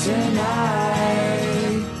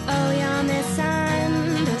tonight, Oh, you're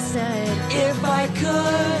misunderstood. if I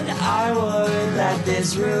could, I would let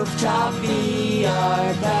this rooftop be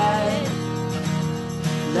our bed.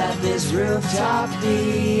 Let this rooftop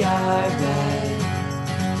be our bed.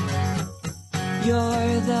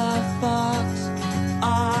 You're the fox,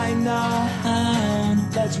 I'm the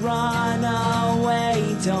hound. Let's run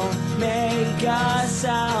away, don't make make a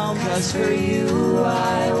sound. 'Cause for you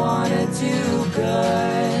I wanna do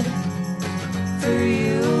good. For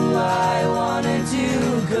you I wanna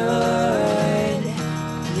do good.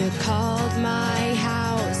 You called my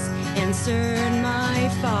house, answered my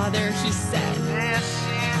father. He said,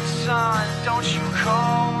 Listen, son, don't you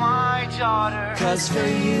call my daughter. 'Cause for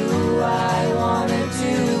you I wanna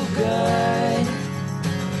do good.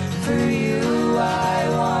 For you I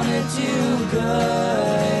wanna do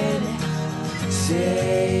good.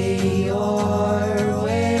 Say you're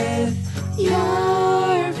with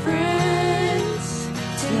your friends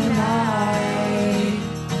tonight.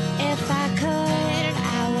 if I could,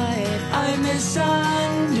 I would. I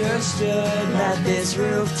misunderstood. Let this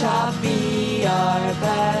rooftop be our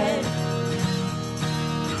bed.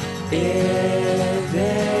 If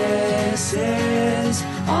this is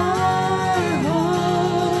our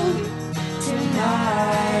home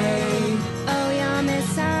tonight. Oh, you're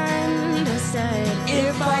misunderstood.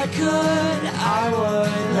 If I could, I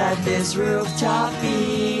would. Let this rooftop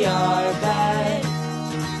be our bed.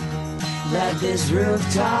 Let this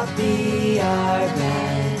rooftop be our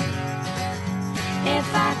bed. If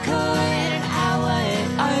I could, I would.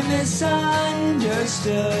 I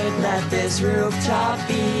misunderstood. Let this rooftop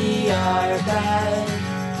be our bed.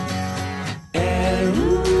 And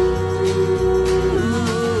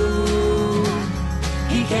ooh,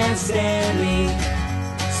 he can't stand me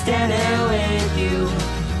standing with you.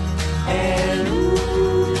 And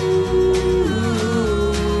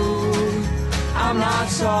ooh, I'm not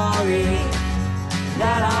sorry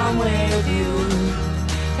that I'm with you.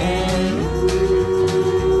 And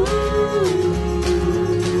ooh,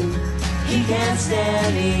 he can't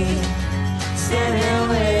stand me standing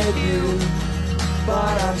with you.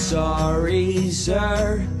 But I'm sorry,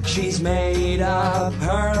 sir, she's made up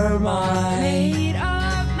her mind. Made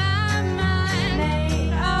up my mind.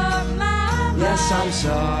 Made up my mind. Yes, I'm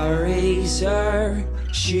sorry, sir,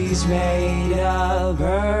 she's made up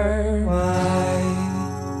her mind.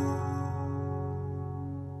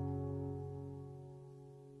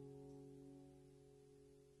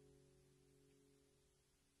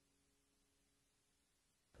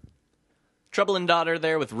 Trouble and Daughter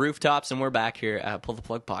there with Rooftops, and we're back here at Pull the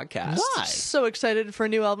Plug Podcast. So excited for a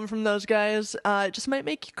new album from those guys. It just might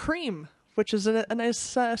make you cream, which is a nice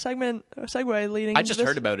segue leading. I just into this.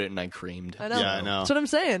 heard about it and I creamed. I know. Yeah, I know. That's what I'm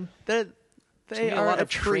saying. They are a lot a of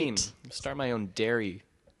cream. treat. Start my own dairy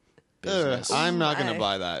Ugh, business. I'm not going Why? to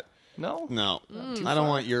buy that. No? No. Too I don't far?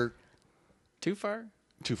 want your... Too far?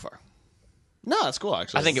 Too far. No, that's cool,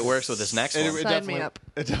 actually. I think it works with this next one. Sign me up.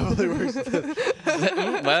 It definitely works.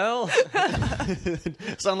 Well,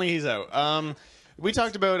 Suddenly he's out. We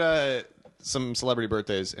talked about some celebrity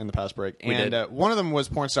birthdays in the past break. We and did. One of them was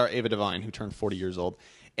porn star Ava Devine, who turned 40 years old.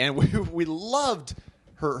 And we loved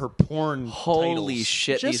her porn holy titles.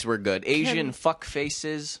 shit, Just these were good. Asian fuck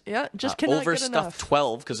faces. Yeah, just cannot get Overstuffed enough.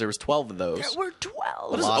 12, because there was 12 of those. We're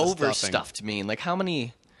 12. What does lot of overstuffed mean? Like how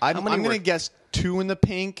many? I'm how many going to were- guess 2 in the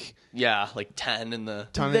pink. Yeah, like 10 in the.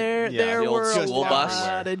 Ton of- There yeah, there the old were a school bus.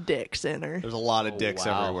 lot of dicks in her. There's a lot of dicks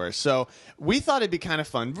wow. everywhere. So we thought it'd be kind of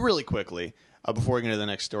fun, really quickly, before we get into the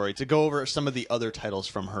next story, to go over some of the other titles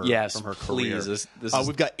from her Yes, from her please. career. This is-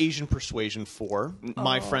 We've got Asian Persuasion 4,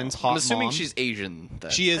 My Friend's Hot I'm assuming Mom. she's Asian.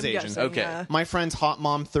 Then. She is I'm Asian. guessing, Okay. yeah. My Friend's Hot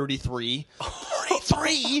Mom 33.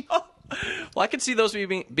 33? Well, I could see those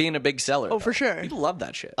being a big seller. Oh, for sure. You'd love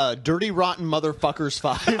that shit. Dirty Rotten Motherfuckers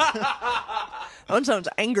 5. That one sounds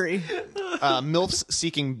angry. MILFs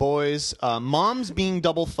Seeking Boys. Moms Being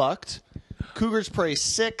Double Fucked. Cougars Prey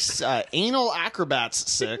 6. Anal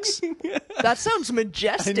Acrobats 6. That sounds I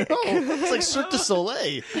majestic. know. It's like Cirque du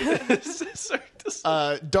Soleil.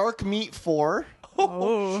 Dark Meat 4.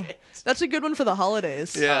 Oh, that's a good one for the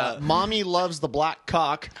holidays. Yeah. Mommy Loves the Black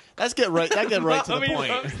Cock. That get right to the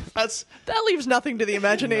point. That's That leaves nothing to the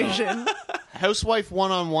imagination. Housewife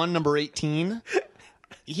 1-on-1 number 18.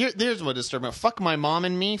 There's what disturbed me. Fuck My Mom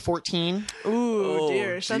and Me 14. Ooh,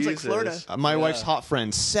 dear. Sounds like Jesus. Florida. My Wife's Hot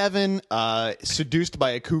Friend 7. Seduced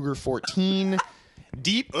by a Cougar 14.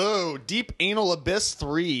 Deep Anal Abyss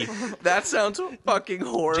 3. That sounds fucking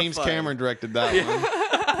horrifying. James Cameron directed that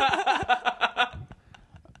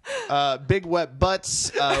one. Big Wet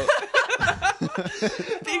Butts. Big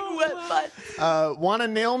wet butt. Wanna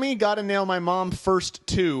Nail Me? Gotta Nail My Mom First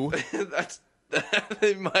 2. That's.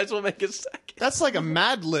 They might as well make it second. That's like a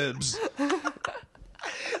Mad Libs.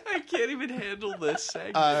 I can't even handle this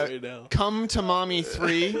segment right now. Come to Mommy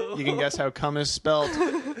 3. You can guess how come is spelled.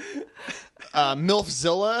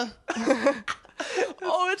 MILFzilla.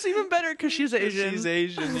 Oh, it's even better because she's Asian. She's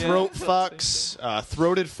Asian. Yeah. Throat Fucks.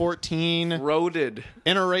 Throated 14. Throated.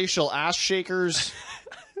 Interracial Ass Shakers.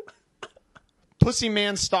 Pussy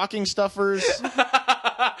Man Stocking Stuffers.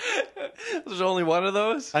 There's only one of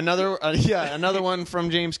those? Another one from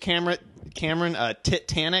James Cameron,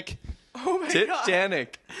 Titanic. Oh my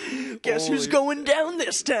Titanic. God. Guess who's going down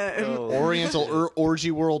this time? Oriental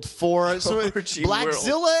Orgy World 4. So Orgy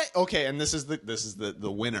Blackzilla. Okay, and this is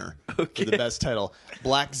the winner for the best title.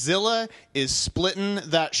 Blackzilla is splitting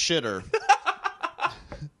that shitter.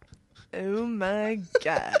 Oh my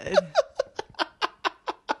God.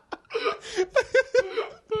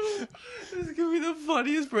 This is gonna be the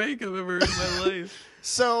funniest break I've ever heard in my life.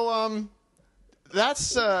 So,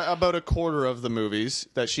 that's about a quarter of the movies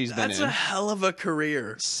that she's been in. That's a hell of a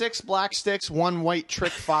career. 6 black sticks, 1 white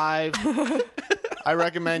trick 5. I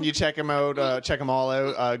recommend you check them out. Check them all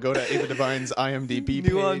out. Go to Ava Devine's IMDb page.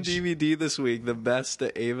 New on DVD this week, the best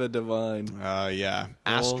of Ava Devine. Yeah.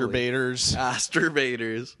 Asturbators.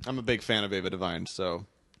 Asturbators. I'm a big fan of Ava Devine, so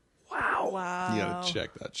Wow. you gotta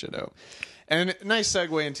check that shit out. And nice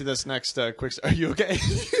segue into this next quick... Are you okay?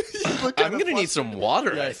 I'm going to need some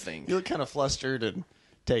water, I think. You look kind of flustered and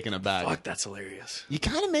taken aback. Fuck, that's hilarious. You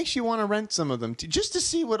kind of makes you want to rent some of them, too, just to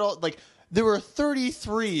see what all... Like, there were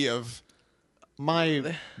 33 of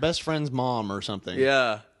my best friend's mom or something.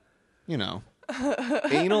 Yeah. You know.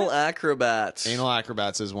 Anal Acrobats. Anal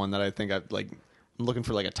Acrobats is one that I think I'm looking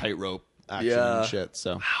for, like, a tightrope action and shit,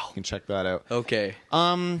 so you can check that out. Okay.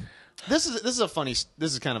 This is a funny.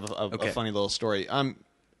 This is kind of a funny little story.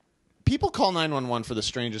 People call 911 for the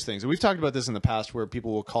strangest things. We've talked about this in the past, where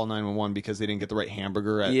people will call 911 because they didn't get the right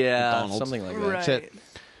hamburger at McDonald's. Something like that. Right. Shit.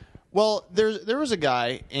 Well, there was a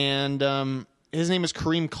guy, and his name is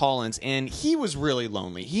Kareem Collins, and he was really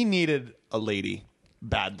lonely. He needed a lady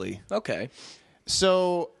badly. Okay.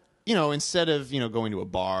 So, instead of going to a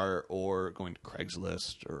bar or going to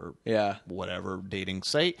Craigslist or whatever dating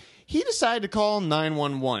site, he decided to call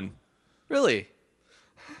 911. Really?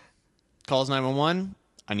 Calls 911.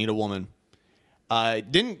 I need a woman.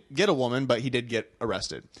 Didn't get a woman, but he did get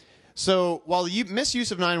arrested. So while the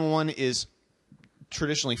misuse of 911 is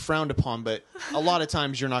traditionally frowned upon, but a lot of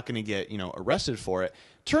times you're not going to get arrested for it.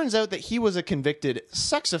 Turns out that he was a convicted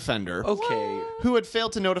sex offender. Okay. Who had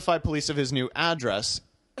failed to notify police of his new address,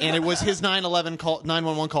 and it was his 911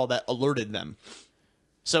 call that alerted them.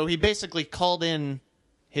 So he basically called in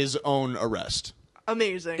his own arrest.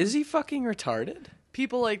 Amazing. Is he fucking retarded?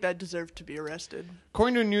 People like that deserve to be arrested.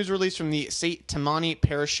 According to a news release from the St. Tammany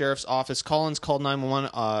Parish Sheriff's Office, Collins called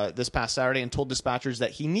 911 this past Saturday and told dispatchers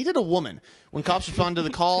that he needed a woman. When cops responded to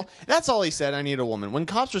the call, that's all he said, I need a woman. When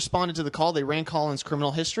cops responded to the call, they ran Collins'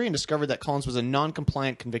 criminal history and discovered that Collins was a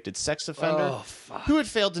non-compliant convicted sex offender who had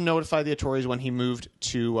failed to notify the authorities when he moved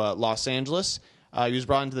to Los Angeles. He was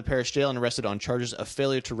brought into the parish jail and arrested on charges of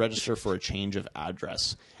failure to register for a change of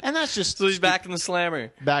address. And that's just... So he's back in the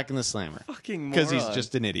slammer. Back in the slammer. Fucking moron. Because he's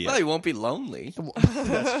just an idiot. Well, he won't be lonely.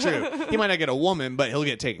 That's true. He might not get a woman, but he'll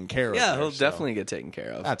get taken care of. Yeah, he'll definitely get taken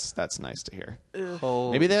care of. That's nice to hear.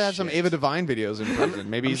 Holy maybe they have shit. some Ava Devine videos in prison.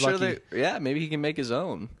 Maybe he's lucky. Maybe he can make his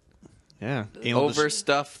own. Yeah.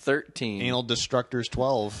 Overstuff 13. Anal Destructors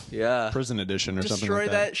 12. Yeah. Prison edition or something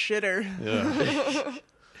like that. Destroy that shitter. Yeah.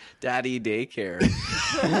 Daddy Daycare.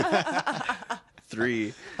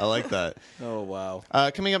 3. I like that. Oh, wow.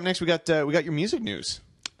 Coming up next, we got your music news.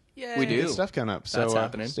 Yay. We do. Good stuff coming up. So That's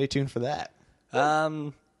happening. Stay tuned for that.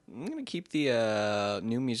 I'm going to keep the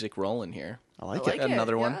new music rolling here. I like it.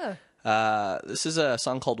 Another one. Yeah. This is a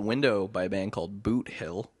song called Window by a band called Boot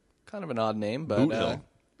Hill. Kind of an odd name, but Boot Hill.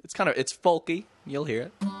 it's folky. You'll hear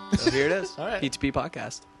it. So here it is. All right. P2P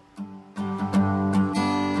Podcast.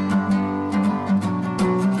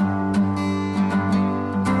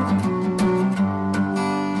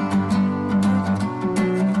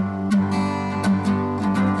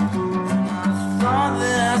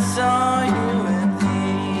 Saw you at the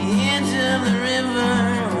edge of the river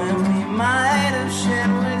where we might have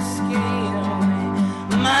shared whiskey,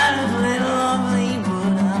 we might have lived lovely,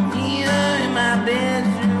 but I'm here in my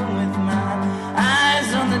bedroom with my eyes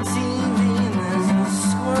on the TV, and there's a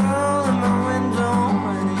squirrel in my window,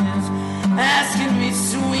 and it's asking me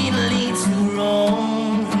sweetly to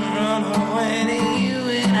roam, run away to you,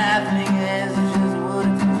 and I think that's just what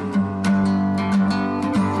it is.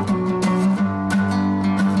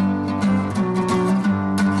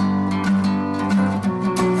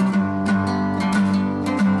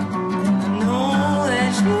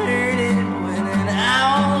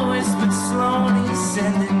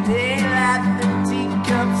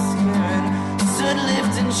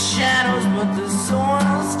 Shadows, but the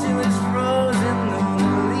soil still is frozen. Though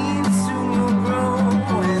the leaves soon will grow,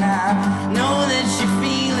 and I know that you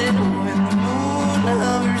feel it when the moon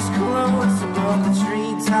hovers close above the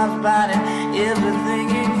treetops, biting everything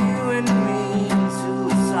in you and me.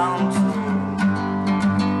 belong to.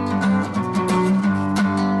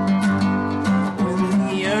 When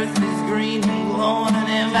the earth is green and glowing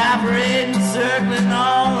and vibrating, circling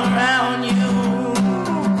all around you.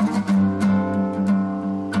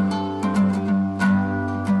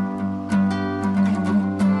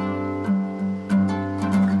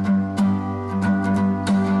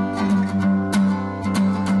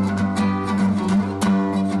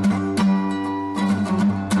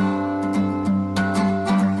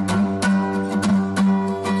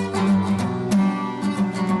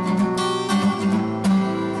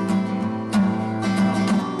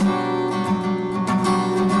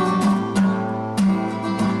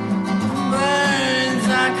 Birds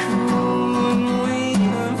are cool and we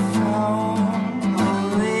are found.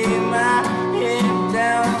 I lay my head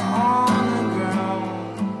down on the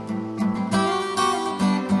ground.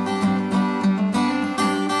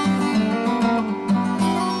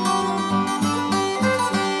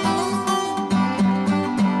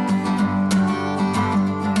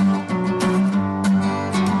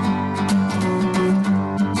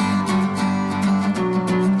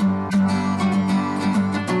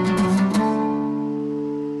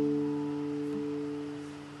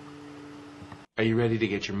 Are you ready to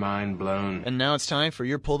get your mind blown? And now it's time for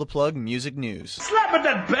your Pull the Plug music news. Slap at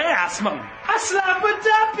that bass, man. I slap at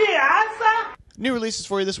that bass. New releases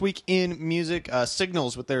for you this week in music.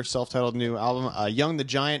 Signals with their self-titled new album, Young the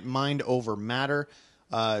Giant, Mind Over Matter.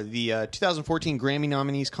 The 2014 Grammy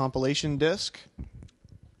nominees compilation disc.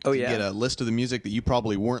 Oh, You yeah. get a list of the music that you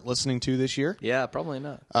probably weren't listening to this year. Yeah, probably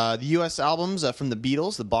not. The U.S. albums from the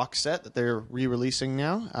Beatles, the box set that they're re-releasing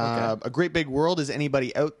now. Okay. A Great Big World, Is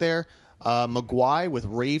Anybody Out There? Maguire with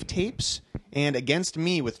Rave Tapes. And Against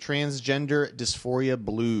Me with Transgender Dysphoria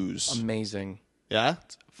Blues. Amazing. Yeah?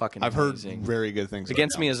 Fucking I've heard amazing. very good things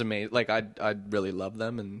Against about Me that. is amazing. Like, I really love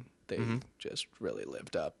them, and they just really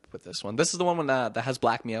lived up with this one. This is the one that has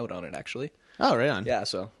Black Me Out on it, actually. Oh, right on. Yeah,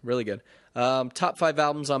 so really good. Top 5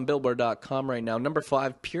 albums on Billboard.com right now. Number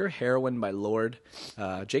 5, Pure Heroin by Lorde.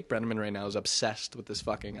 Jake Brenneman right now is obsessed with this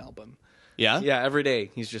fucking album. Yeah? Yeah, every day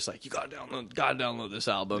he's just like, you gotta download this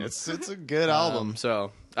album. It's a good album.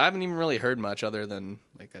 So I haven't even really heard much other than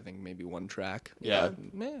like I think maybe one track. Yeah.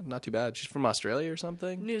 Not too bad. She's from Australia or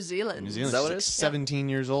something. New Zealand. New Zealand. Is that She's what like it is? 17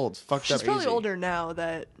 years old. Fucked She's up. probably easy. older now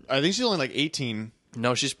that... I think she's only like 18.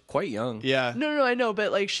 No, she's quite young. Yeah. No, I know,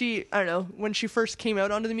 but like I don't know, when she first came out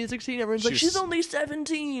onto the music scene, everyone's like, She's- she's only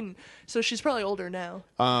 17. So she's probably older now.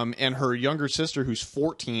 And her younger sister, who's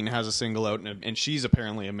 14, has a single out, and she's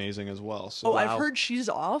apparently amazing as well. So Oh, I've heard she's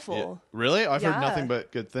awful. Really? I've heard Yeah. nothing but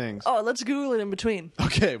good things. Oh, let's Google it in between.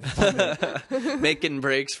 Okay. Making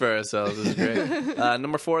breaks for ourselves is great.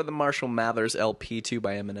 Number 4, the Marshall Mathers LP 2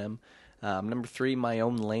 by Eminem. Number 3, My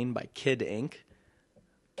Own Lane by Kid Inc.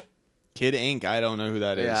 Kid Inc. I don't know who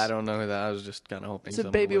that is. Yeah, I don't know who that. I was just kind of hoping. It's a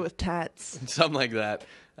someone baby would. with tats. Something like that.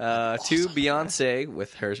 2, Beyonce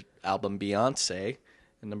with her album Beyonce.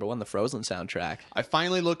 And number 1, the Frozen soundtrack. I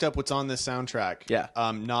finally looked up what's on this soundtrack. Yeah.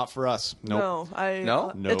 Not for us. Nope.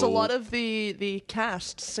 No? It's a No. lot of the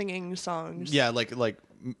cast singing songs. Yeah, like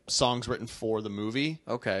songs written for the movie.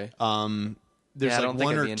 Okay. There's Yeah, I don't like think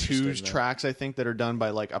one I'd or be interested two in that. tracks I think that are done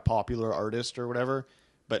by like a popular artist or whatever,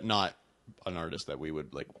 but not an artist that we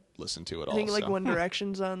would like listen to at all. I think like so. One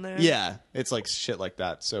Direction's on there. Yeah, it's like shit like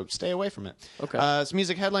that. So stay away from it. Okay. Some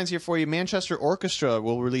music headlines here for you. Manchester Orchestra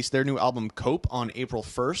will release their new album Cope on April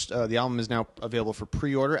 1st. The album is now available for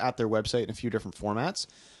pre-order at their website in a few different formats.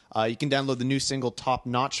 You can download the new single Top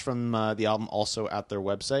Notch from the album also at their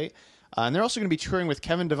website. And they're also going to be touring with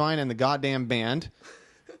Kevin Devine and the Goddamn Band.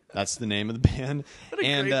 That's the name of the band. What a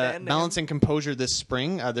And great band name. Balancing Composure this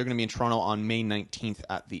spring. They're going to be in Toronto on May 19th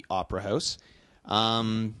at the Opera House.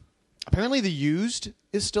 Apparently The Used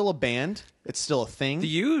is still a band. It's still a thing. The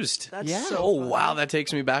Used. That's Yeah. so Oh, funny. wow. That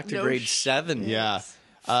takes me back to No grade shit. 7. Yeah.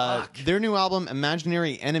 Their new album,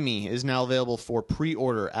 Imaginary Enemy, is now available for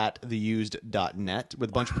pre-order at theused.net with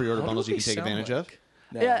a bunch of pre-order What do bundles you they can take sound advantage like?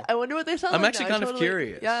 of. Yeah, I wonder what they sound I'm like actually now. kind of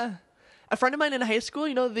curious. Yeah. A friend of mine in high school,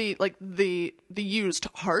 you know, the used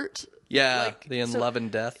heart. Yeah, Like, the In so- Love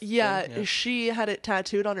and Death. Yeah, thing, she had it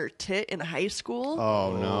tattooed on her tit in high school.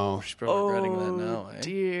 Oh, no. She's probably regretting that Oh, now, eh?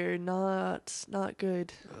 dear, not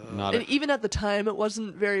good. Not And a- even at the time, it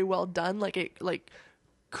wasn't very well done. Like it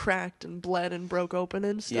cracked and bled and broke open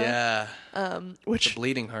and stuff. Yeah. Um, The which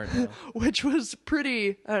bleeding heart now. which was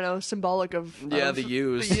pretty, I don't know, symbolic of Yeah, the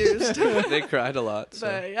Used. The used. They cried a lot. So.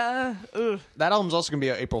 But yeah, ugh. That album's also going to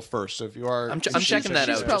be out April 1st, so if you are... I'm checking that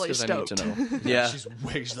out She's probably just 'cause I need to stoked. know. Yeah.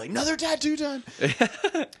 She's like, another tattoo done.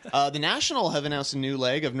 The National have announced a new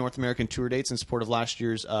leg of North American tour dates in support of last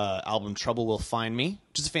year's album Trouble Will Find Me,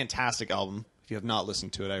 which is a fantastic album. If If you have not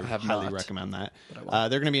listened to it, I have highly not, recommend that. but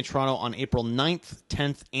They're going to be in Toronto on April 9th,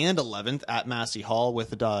 10th, and 11th at Massey Hall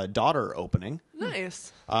with a Daughter opening.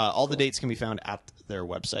 Nice. All the dates can be found at their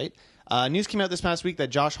website. News came out this past week that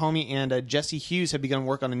Josh Homme and Jesse Hughes have begun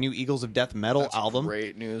work on a new Eagles of Death metal album.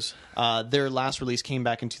 Great news. Their last release came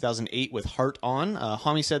back in 2008 with Heart On.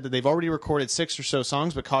 Homme said that they've already recorded 6 or so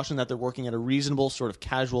songs, but cautioned that they're working at a reasonable, sort of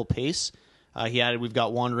casual pace. He added, "We've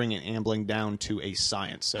got wandering and ambling down to a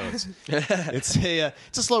science." So it's a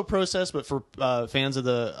slow process, but for fans of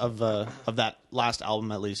that last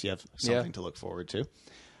album, at least, you have something to look forward to.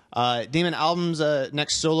 Damon Albarn's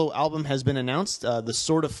next solo album has been announced. The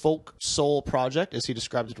Sort of Folk Soul project, as he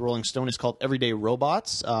described it to Rolling Stone, is called Everyday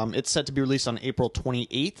Robots. It's set to be released on April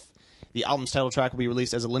 28th. The album's title track will be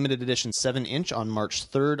released as a limited edition 7-inch on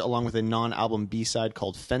March 3rd, along with a non-album B-side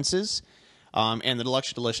called Fences. And the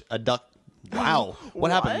deluxe Wow, what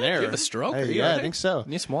happened there? You have a stroke? Hey, yeah, I think so.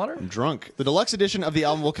 Need some water? I'm drunk. The deluxe edition of the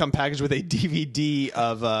album will come packaged with a DVD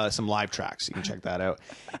of some live tracks. You can check that out.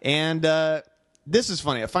 And this is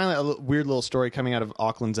funny. Finally, a weird little story coming out of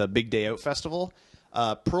Auckland's Big Day Out Festival.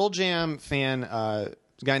 Pearl Jam fan, a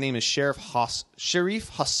guy named is Sharif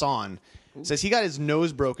Hassan, says he got his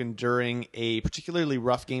nose broken during a particularly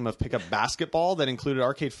rough game of pickup basketball that included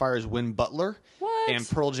Arcade Fire's Win Butler and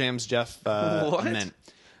Pearl Jam's Jeff Ament.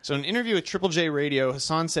 So in an interview with Triple J Radio,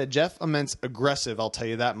 Hassan said, "Jeff Ament's aggressive, I'll tell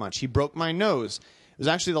you that much. He broke my nose. It was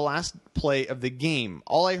actually the last play of the game.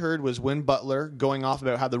 All I heard was Win Butler going off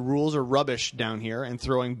about how the rules are rubbish down here and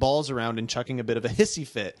throwing balls around and chucking a bit of a hissy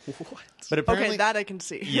fit." What? But apparently, Okay, that I can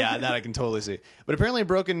see. Yeah, that I can totally see. But apparently a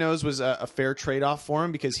broken nose was a fair trade-off for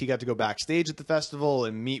him because he got to go backstage at the festival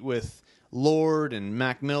and meet with Lord and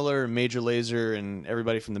Mac Miller and Major Lazer and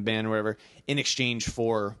everybody from the band or whatever in exchange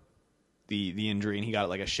for the injury, and he got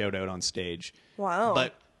like a shout out on stage. Wow.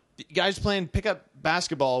 But the guy's playing pickup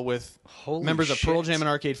basketball with members of Pearl Jam and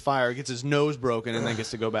Arcade Fire, gets his nose broken, and then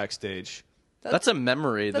gets to go backstage. That's a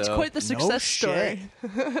memory, though. That's quite the success story.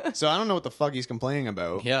 So I don't know what the fuck he's complaining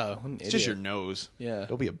about. Yeah, it's just your nose. Yeah,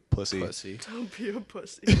 don't be a pussy. Don't be a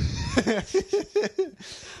pussy.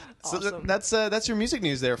 So Awesome. that's your music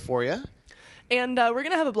news there for you. And we're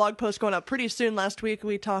going to have a blog post going up pretty soon. Last week,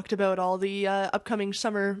 we talked about all the upcoming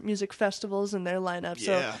summer music festivals and their lineup.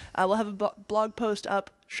 Yeah. So we'll have a blog post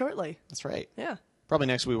up shortly. That's right. Yeah. Probably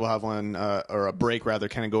next week we'll have one, or a break rather,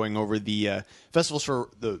 kind of going over the festivals for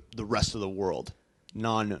the rest of the world,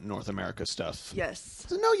 non-North America stuff. Yes.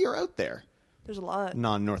 So no, you're out there. There's a lot.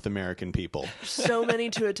 Non-North American people. So many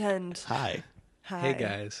to attend. Hi. Hi. Hey,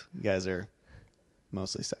 guys. You guys are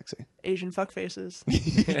mostly sexy. Asian fuckfaces.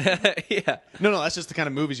 Yeah. No, that's just the kind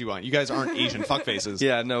of movies you want. You guys aren't Asian fuckfaces.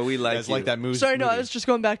 Yeah, no, we like you guys like that movie. Sorry, no, I was just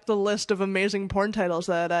going back to the list of amazing porn titles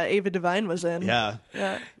that Ava Devine was in. Yeah.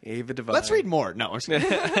 Yeah. Ava Devine. Let's read more. No. It's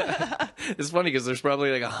funny because there's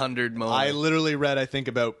probably like 100 moments. I literally read, I think,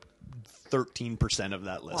 about 13% of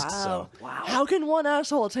that list. Wow. So. Wow. How can one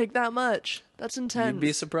asshole take that much? That's intense. You'd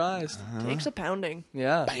be surprised. Takes a pounding.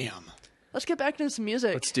 Yeah. Bam. Let's get back to some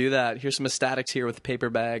music. Let's do that. Here's some Ecstatics here with Paper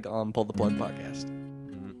Bag on Pull the Plug podcast.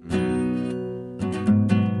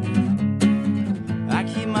 I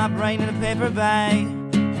keep my brain in a paper bag,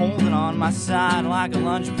 holding on my side like a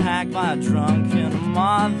lunch packed by a drunken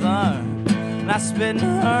mother. And I spit in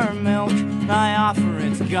her milk, and I offer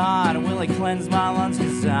it to God. Will he cleanse my lungs,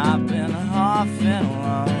 cause I've been huffing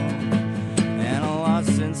alone. And a lot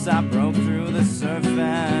since I broke through the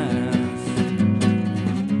surface.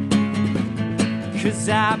 Cause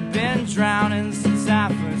I've been drowning since I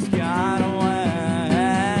first got away.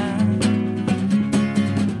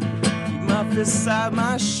 Keep my fists inside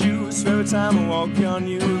my shoes every time I walk on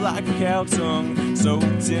you like a cow tongue,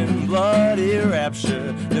 soaked in bloody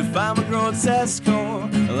rapture. If I'm a grotesque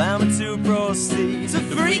whore, allow me to proceed to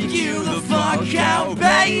freak you the fuck out,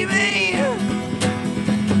 baby.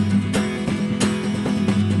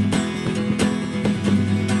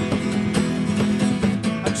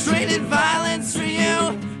 Traded violence for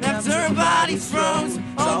you, left her body froze.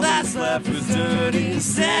 All that's left was dirty,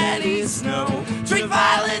 sandy snow. Trade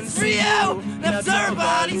violence for you, left her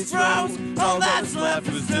body froze. All that's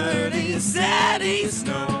left was dirty, sandy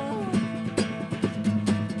snow.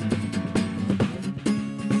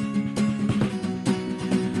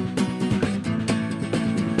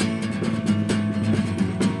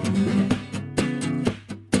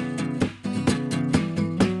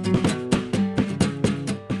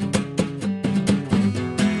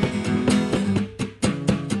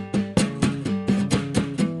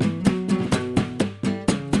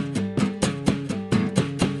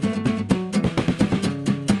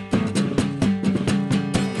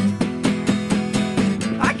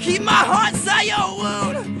 Keep my heart inside your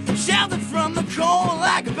wound, sheltered from the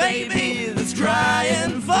baby that's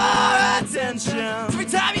crying for attention. Every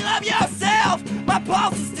time you love yourself, my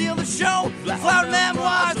pulse is still the show. Flower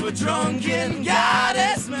memoirs of a drunken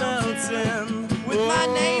goddess melting, with my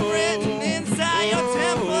name written inside your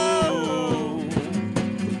temple.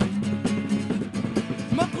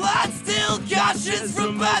 My blood still gushes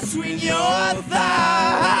from between your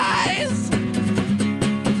thighs.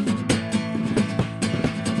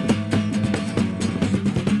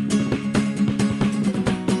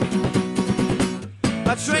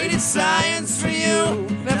 I traded science for you,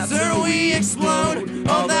 and after we explode,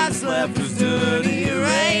 all that's left was dirty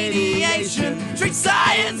radiation. Trade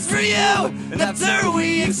science for you, and after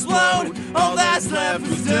we explode, all that's left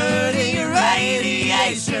was dirty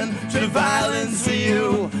radiation. Trade violence for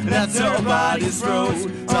you, and after our bodies froze,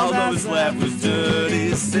 all that was left was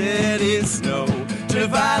dirty steady snow.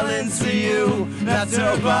 Trade violence for you, and after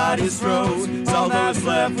our bodies froze, all that was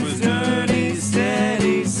left was dirty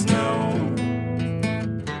steady snow.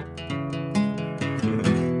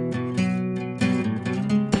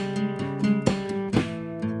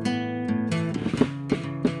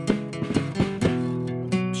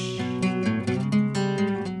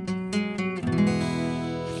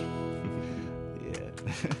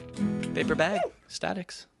 Paper bag,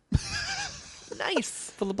 Statics.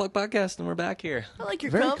 Nice. Full of Plug Podcast, and we're back here. I like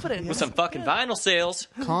your Very confidence. With some fucking vinyl sales.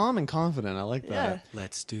 Calm and confident. I like that. Yeah.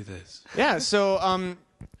 Let's do this. Yeah, so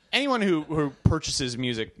anyone who purchases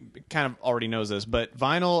music kind of already knows this, but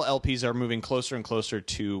vinyl LPs are moving closer and closer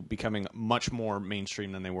to becoming much more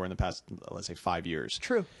mainstream than they were in the past, let's say, 5 years.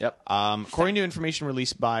 True. Yep. According to information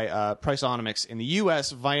released by Priceonomics, in the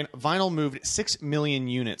U.S., vinyl moved 6 million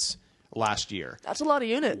units last year. That's a lot of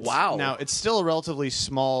units. Wow. Now, it's still a relatively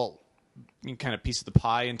small kind of piece of the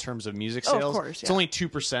pie in terms of music sales. Oh, of course, yeah. It's only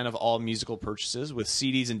 2% of all musical purchases, with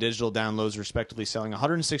CDs and digital downloads respectively selling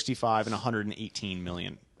 165 and 118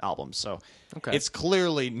 million albums. So it's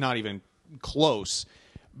clearly not even close.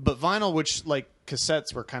 But vinyl, which like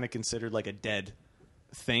cassettes were kind of considered like a dead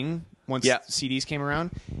thing once CDs came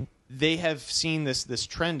around, they have seen this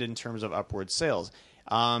trend in terms of upward sales.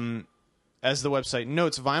 As the website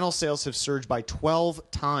notes, vinyl sales have surged by 12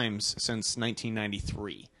 times since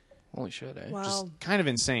 1993. Holy shit, eh? Wow. Just kind of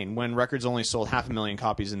insane, when records only sold 500,000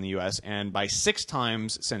 copies in the U.S., and by 6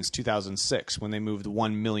 times since 2006, when they moved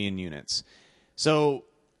 1 million units. So,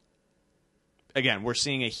 again, we're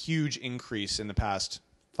seeing a huge increase in the past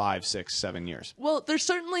 5, 6, 7 years. Well, there's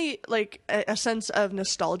certainly like a sense of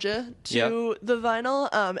nostalgia to the vinyl,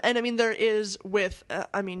 and I mean there is with.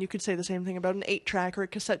 I mean, you could say the same thing about an 8-track or a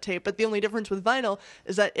cassette tape, but the only difference with vinyl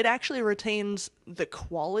is that it actually retains the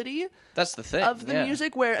quality. That's the thing of the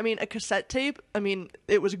music. Where I mean, a cassette tape, I mean,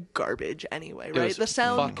 it was garbage anyway, right? The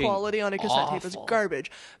sound quality on a cassette tape is garbage,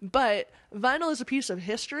 but vinyl is a piece of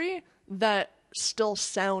history that still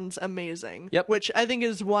sounds amazing. Yep. Which I think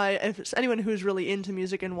is why, if it's anyone who's really into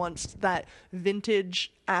music and wants that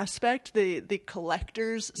vintage aspect, the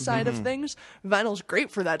collector's side of things, vinyl's great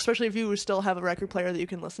for that, especially if you still have a record player that you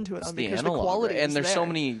can listen to it on, because the quality and is there's there. so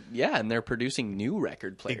many, and they're producing new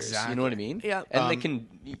record players. Exactly. You know what I mean? Yeah. And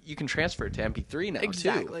you can transfer it to MP3 now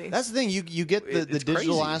Exactly. too. That's the thing. You get the digital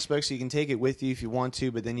crazy. aspects, so you can take it with you if you want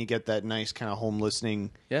to, but then you get that nice kind of home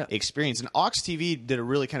listening experience. And Aux TV did a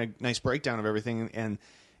really kind of nice breakdown of everything, and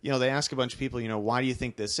they ask a bunch of people, why do you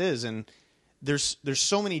think this is? And there's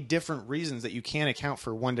so many different reasons that you can't account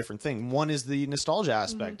for one different thing. One is the nostalgia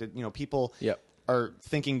aspect. People are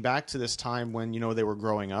thinking back to this time when they were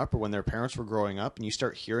growing up, or when their parents were growing up, and you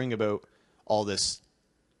start hearing about all this,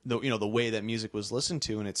 the way that music was listened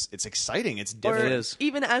to, and it's exciting. It's different. Or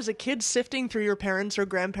even as a kid sifting through your parents' or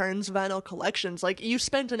grandparents' vinyl collections, like you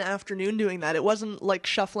spent an afternoon doing that. It wasn't like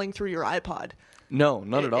shuffling through your iPod. No,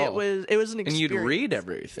 not at all. It was an experience. And you'd read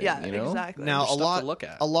everything. Yeah, exactly. Now There's stuff to look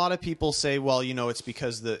at. a lot of people say, well, it's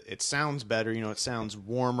because it sounds better. It sounds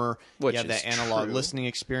warmer. Which you have is that analog true. listening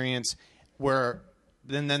experience. Where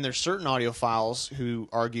then there's certain audiophiles who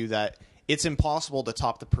argue that it's impossible to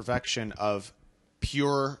top the perfection of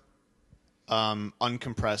pure,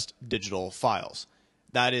 uncompressed digital files.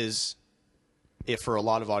 That is, for a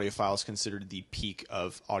lot of audiophiles, considered the peak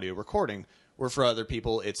of audio recording. Where for other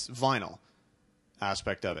people, it's vinyl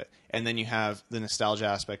aspect of it, and then you have the nostalgia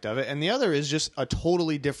aspect of it, and the other is just a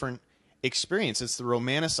totally different experience. It's the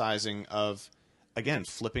romanticizing of, again,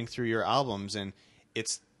 flipping through your albums, and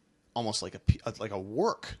it's almost like a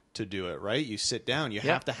work to do it, right? You sit down, you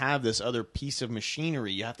have to have this other piece of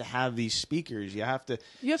machinery, you have to have these speakers, you have to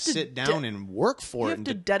sit down and work for it. You have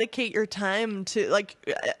to dedicate your time to, like,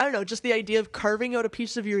 I don't know, just the idea of carving out a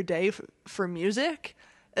piece of your day for music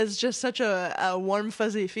is just such a warm,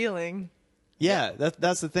 fuzzy feeling. Yeah,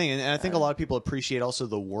 that's the thing, and I think a lot of people appreciate also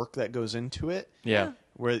the work that goes into it. Yeah.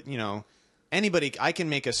 Where anybody, I can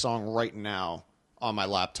make a song right now on my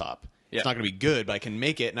laptop. Yeah. It's not going to be good, but I can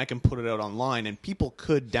make it and I can put it out online, and people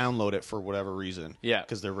could download it for whatever reason. Yeah,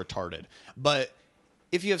 because they're retarded. But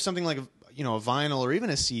if you have something like a vinyl or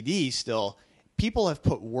even a CD, still people have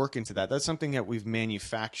put work into that. That's something that we've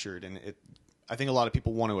manufactured, and I think a lot of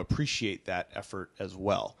people want to appreciate that effort as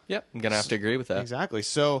well. Yep, I'm gonna have to agree with that. Exactly.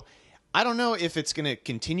 So I don't know if it's going to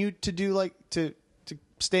continue to do to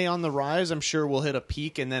stay on the rise. I'm sure we'll hit a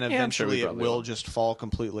peak, and then eventually it will just fall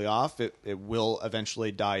completely off. It will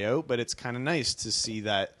eventually die out, but it's kind of nice to see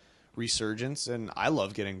that resurgence, and I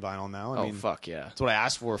love getting vinyl now. I mean, fuck yeah. It's what I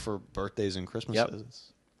asked for birthdays and Christmases. Yep.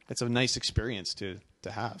 It's a nice experience to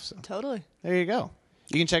have. So Totally. there you go.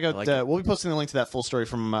 You can check out, we'll be posting the link to that full story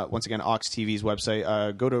from, once again, Ox TV's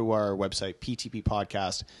website. Go to our website,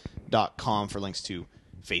 ptppodcast.com, for links to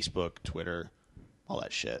Facebook, Twitter, all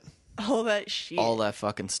that shit. All that shit. All that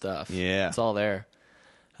fucking stuff. Yeah. It's all there.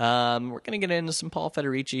 We're going to get into some Paul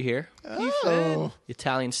Federici here. Oh.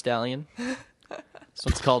 Italian Stallion. This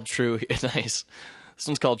one's called True. Nice. This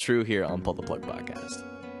one's called True here on Pull the Plug Podcast.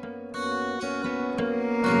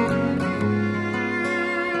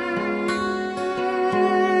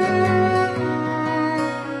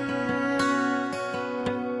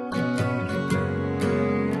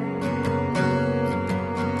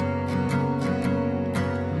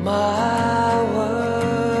 My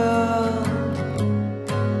world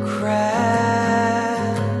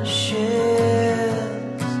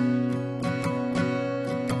crashes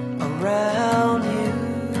around you,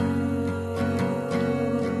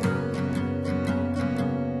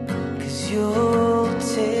 'cause you'll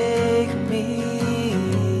take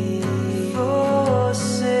me,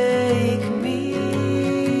 forsake me.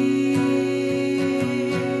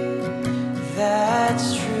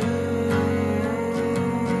 That's true.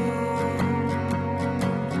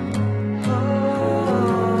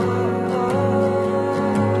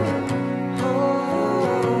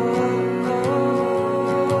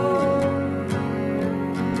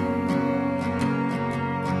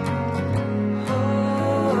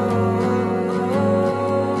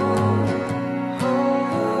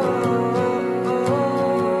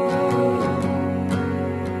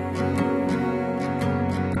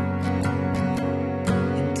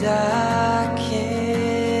 And I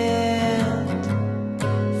can't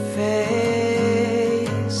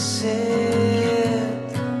face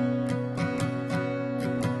it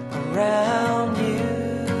around you,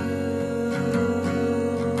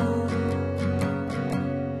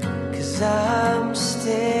 'cause I'm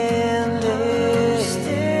standing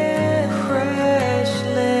crash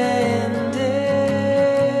landing.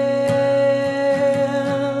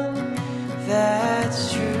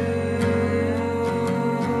 That's true.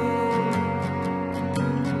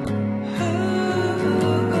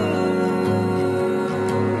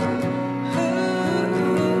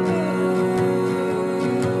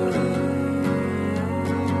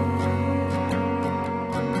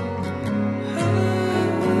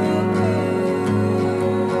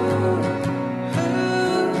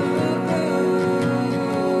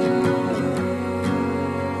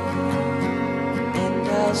 And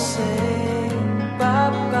I'll sing ba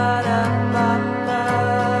ba da ba ba,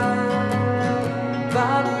 ba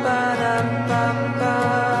ba da ba ba,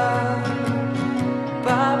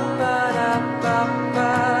 ba ba da ba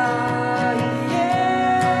ba,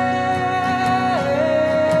 yeah.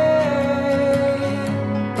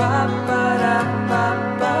 Ba ba da ba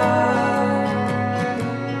ba,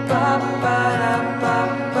 ba ba da ba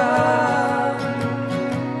ba,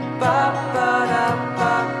 ba ba da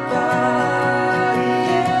ba ba.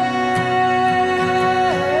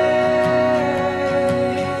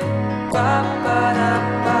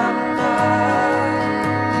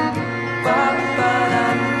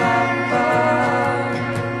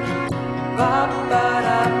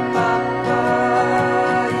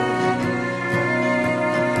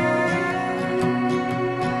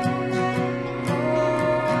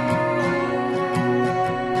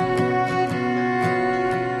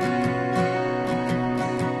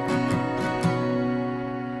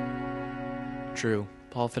 True.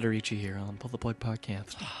 Paul Federici here on Pull the Plug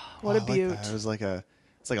Podcast. What a I like beaut. that. It was like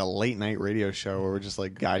it's like a late night radio show where we're just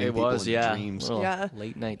like guiding It people was, in yeah. dreams. Little Yeah.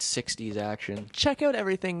 late night 60s action. Check out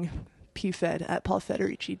everything PFed at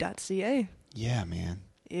paulfederici.ca. Yeah, man.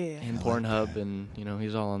 Yeah. And Pornhub, and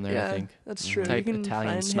he's all on there. Yeah, I think that's true. Type You can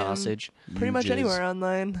Italian find him sausage. pretty much Jizz. anywhere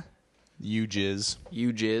online. You jizz. You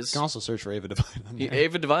You jizz. can also search for Ava Devine. On there.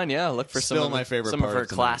 Ava Devine, yeah. Look for Still some my of, favorite some of part her of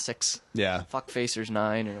tonight. classics. Yeah. Fuck Facers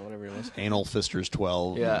 9 or whatever it was. Anal Fisters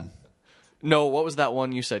 12. Yeah. and No, what was that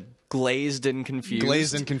one you said? Glazed and confused.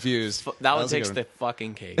 Glazed and confused. That one was a takes good the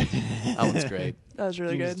fucking cake. That one's great. That was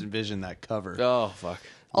really You can good. just envision that cover. Oh, fuck.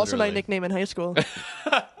 Also, my Literally. nickname in high school.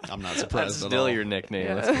 I'm not That's surprised at still all. your nickname.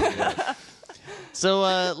 Yeah. That's good. So,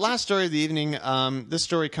 last story of the evening. This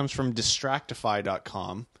story comes from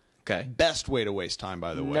Distractify.com. Okay. Best way to waste time,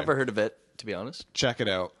 by the way. Never heard of it, to be honest. Check it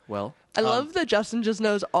out. Well, I love that Justin just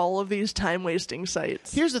knows all of these time-wasting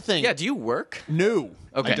sites. Here's the thing. yeah, do you work? No,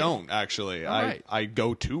 Okay. I don't actually. All right. I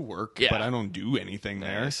go to work, Yeah. but I don't do anything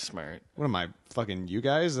there. Nice, smart. What am I, fucking you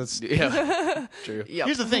guys? That's Yeah, true. Yep.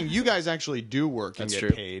 Here's the thing. You guys actually do work and That's get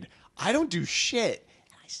true. paid. I don't do shit.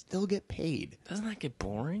 And I still get paid. Doesn't that get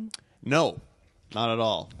boring? No, not at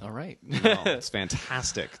all. All right. No, it's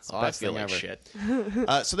fantastic. It's the Oh, I best feel thing like ever.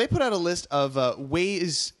 shit. So they put out a list of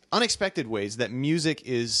unexpected ways that music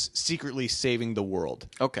is secretly saving the world.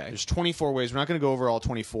 Okay. There's 24 ways. We're not going to go over all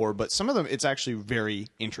 24, but some of them, it's actually very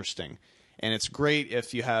interesting. And it's great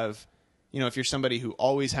if you have, if you're somebody who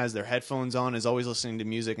always has their headphones on, is always listening to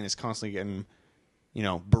music, and is constantly getting,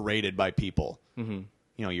 berated by people.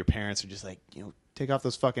 Mm-hmm. Your parents are just like, take off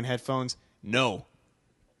those fucking headphones. No.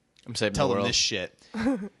 I'm saving Tell the them world. this shit.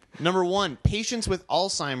 Number 1, patients with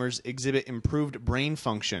Alzheimer's exhibit improved brain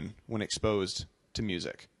function when exposed to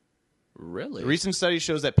music. Really? A recent study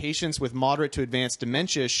shows that patients with moderate to advanced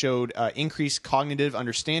dementia showed increased cognitive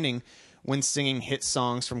understanding when singing hit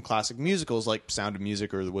songs from classic musicals like Sound of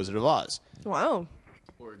Music or The Wizard of Oz. Wow.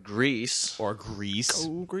 Or Grease. Or Grease.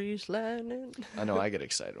 Oh, Grease lightning. I know I get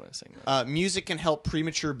excited when I sing that. Music can help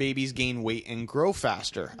premature babies gain weight and grow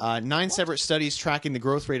faster. 9 separate studies tracking the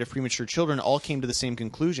growth rate of premature children all came to the same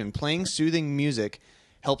conclusion. Playing soothing music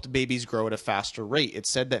helped babies grow at a faster rate. It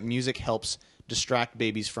said that music helps distract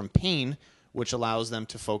babies from pain, which allows them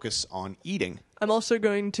to focus on eating. I'm also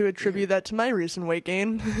going to attribute that to my recent weight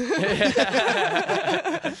gain.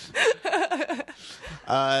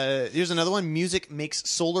 Here's another one. Music makes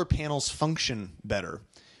solar panels function better.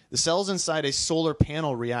 The cells inside a solar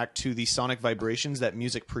panel react to the sonic vibrations that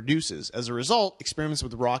music produces. As a result, experiments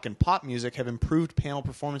with rock and pop music have improved panel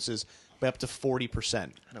performances by up to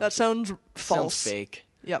 40%. That sounds false. Sounds fake.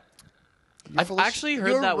 Yep. I've actually heard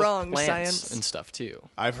You're that wrong, with plants science. and stuff too.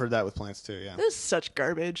 I've heard that with plants too, yeah. This is such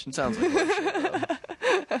garbage. It sounds like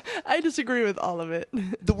bullshit, though. I disagree with all of it.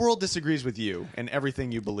 The world disagrees with you and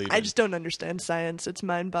everything you believe in. I just don't understand science. It's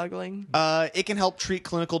mind-boggling. It can help treat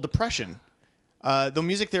clinical depression. Though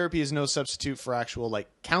music therapy is no substitute for actual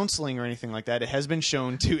counseling or anything like that, it has been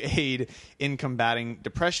shown to aid in combating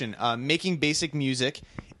depression. Making basic music,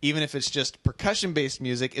 even if it's just percussion-based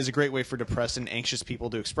music, is a great way for depressed and anxious people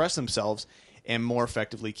to express themselves and more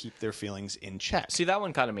effectively keep their feelings in check. See, that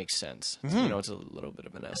one kind of makes sense. Mm-hmm. It's a little bit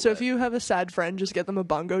of an So if you have a sad friend, just get them a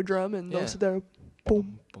bongo drum and they'll Yeah. sit there,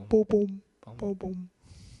 boom, boom, boom, boom, boom.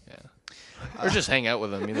 or just hang out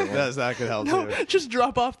with them. Either way. That could help No, too. just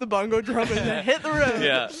drop off the bongo drum and then hit the road.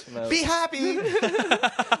 Yeah. No. Be happy!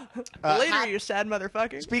 Later, you sad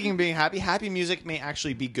motherfucker. Speaking of being happy, happy music may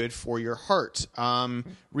actually be good for your heart.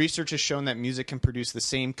 Research has shown that music can produce the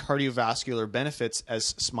same cardiovascular benefits as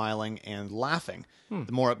smiling and laughing.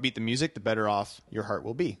 The more upbeat the music, the better off your heart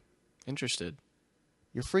will be. Interested.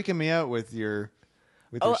 You're freaking me out with your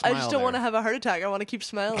Oh, smile I just don't want to there. have a heart attack. I want to keep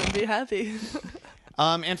smiling and be happy.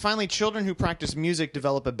 And finally, children who practice music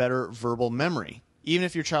develop a better verbal memory. Even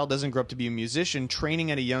if your child doesn't grow up to be a musician, training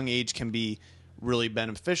at a young age can be really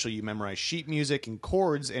beneficial. You memorize sheet music and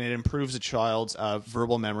chords, and it improves a child's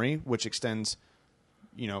verbal memory, which extends,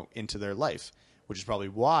 into their life. Which is probably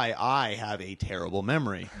why I have a terrible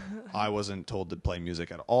memory. I wasn't told to play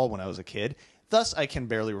music at all when I was a kid. Thus, I can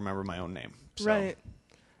barely remember my own name. So, Right.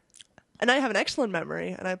 And I have an excellent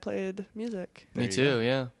memory, and I played music. Me too.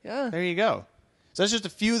 Yeah. Yeah. There you go. So that's just a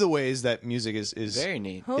few of the ways that music is Very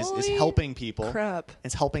neat. is Holy helping people. crap.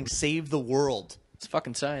 It's helping save the world. It's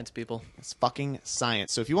fucking science, people. It's fucking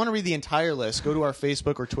science. So if you want to read the entire list, go to our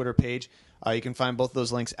Facebook or Twitter page. You can find both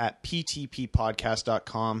those links at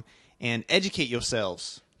ptppodcast.com and educate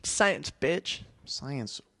yourselves. Science, bitch.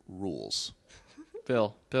 Science rules.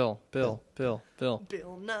 Bill. Bill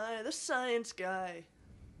Nye, the science guy.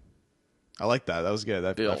 I like that. That was good.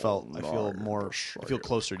 I Bill feel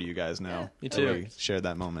closer to you guys now. Me that too. we shared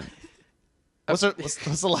that moment. What's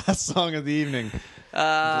the last song of the evening?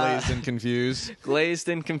 Glazed and Confused. Glazed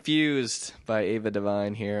and Confused by Ava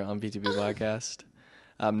Devine here on BTB Podcast.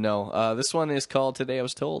 No, this one is called Today I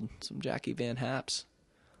Was Told. Some Jackie Van Haps.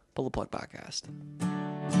 Pull the Plug Podcast.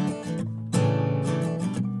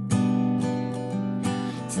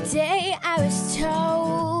 Today I was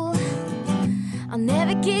told I'll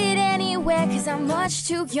never get anywhere 'cause I'm much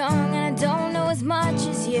too young and I don't know as much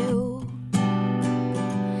as you.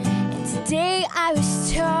 And today I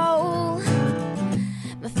was told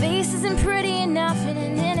my face isn't pretty enough, and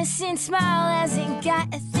an innocent smile hasn't got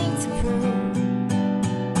a thing to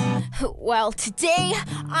prove. Well, today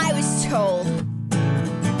I was told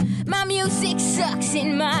my music sucks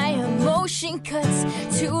and my emotion cuts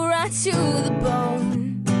too raw to the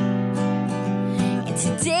bone. And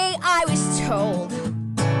today I was told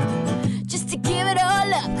just to give it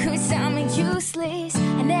all up, 'cause I'm useless,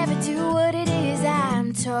 I never do what it is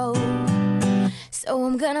I'm told. So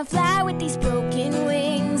I'm gonna fly with these broken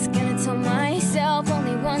wings, gonna tell myself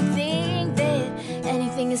only one thing, that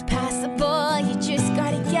anything is possible, you just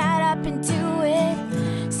gotta get up and do it.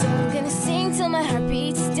 So I'm gonna sing till my heart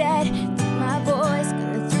beats dead, till my voice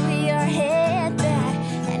gonna through your head, that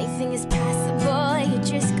anything is possible, you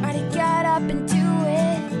just gotta get up and do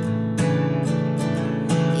it.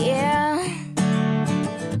 Yeah.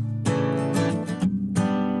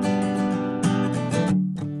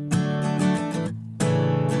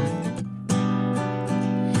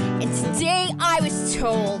 And today I was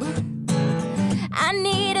told I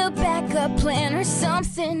need a backup plan or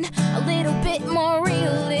something a little bit more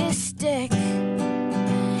realistic.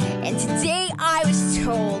 And today I was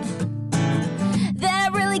told that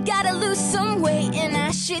I really gotta lose some weight, and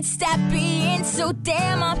I should stop being so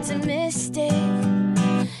damn optimistic.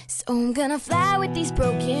 So I'm gonna fly with these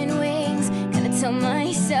broken wings, gonna tell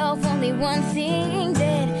myself only one thing,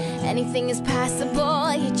 that anything is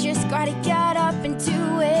possible, you just gotta get up and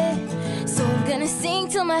do it. So I'm gonna sing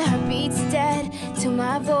till my heart beats dead, till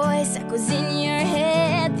my voice echoes in your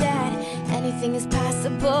head, that anything is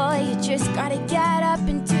possible, you just gotta get up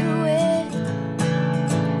and do it.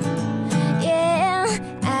 Yeah,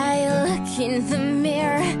 I look in the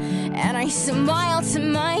mirror and I smile to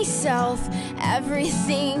myself,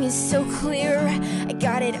 everything is so clear, I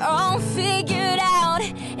got it all figured out,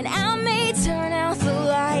 and I may turn out the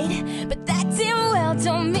light, but that damn well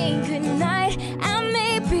don't mean goodnight. I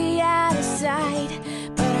may be out of sight,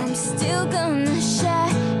 but I'm still gonna shine.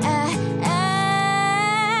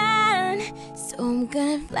 So I'm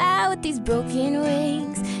gonna fly with these broken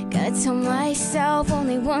wings, gonna tell myself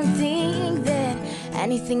only one thing, that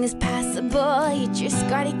anything is possible, you just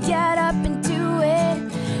gotta get up and do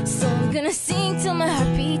it. So I'm gonna sing till my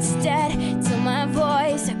heart beats dead, till my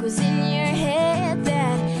voice echoes in your head,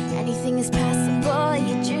 that anything is possible,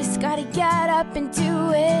 you just gotta get up and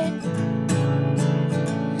do it.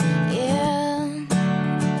 Yeah.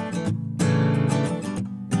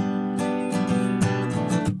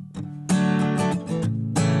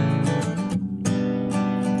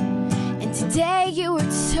 And today you were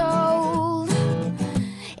told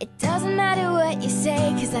it doesn't matter what you say,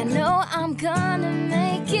 'cause I know I'm gonna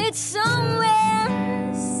make it somewhere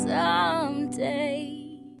someday.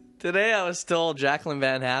 Today I was told Jacqueline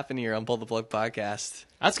Van Happen here on Pull the Plug podcast.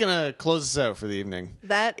 That's gonna close us out for the evening.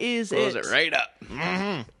 That is Close it right up.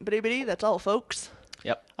 Bitty, that's all, folks.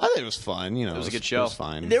 Yep. I think it was fun. You know, It was a good show. It was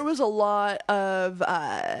fine. There was a lot of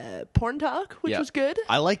porn talk, which Yeah. was good.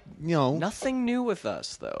 I like, you know, Nothing new with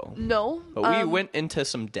us, though. No. But we went into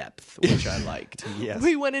some depth, which I liked. yes.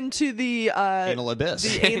 We went into the Anal abyss.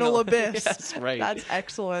 The anal abyss. Yes, right. That's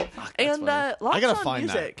excellent. that's and funny. lots I gotta on find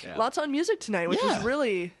that. music. Yeah. Lots on music tonight, which Yeah. was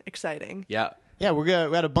really exciting. Yeah. Yeah, we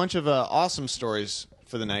had a bunch of awesome stories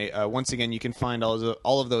for the night. Once again, you can find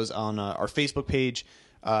all of those on our Facebook page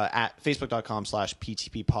at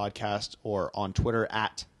facebook.com/PTP podcast, or on Twitter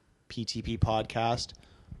at PTP podcast.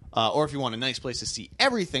 Or if you want a nice place to see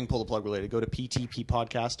everything Pull the Plug related, go to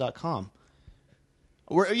ptppodcast.com.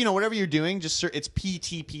 Whatever you're doing, just it's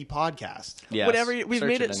PTP podcast. Yes. Whatever we've Search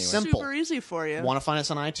made it anyway. Simple. super easy for you. Want to find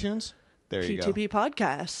us on iTunes? There you go. PTP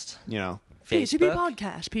podcast. You know, PTP Facebook.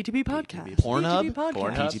 podcast. PTP podcast. Pornhub. PTP podcast.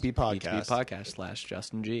 Pornhub, PTP podcast. PTP podcast /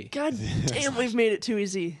 Justin G. God damn, we've made it too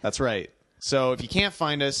easy. That's right. So if you can't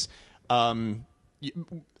find us,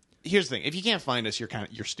 here's the thing: if you can't find us, you're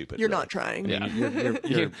stupid. You're really. not trying. I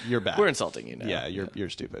mean, you're bad. We're insulting you now. Yeah, you're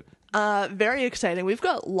stupid. Very exciting. We've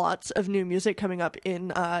got lots of new music coming up in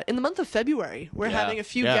the month of February. We're having a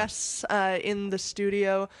few guests in the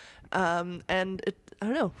studio, and I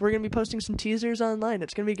don't know. We're gonna be posting some teasers online.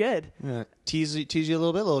 It's gonna be good. Yeah, tease you a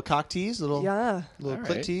little bit, little cock tease, little Yeah. clit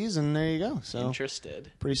right. tease, and there you go. So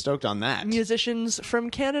Interested. pretty stoked on that. Musicians from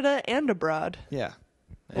Canada and abroad. Yeah.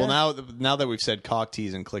 Well, now that we've said cock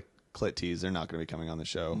tease and clit tease, they're not going to be coming on the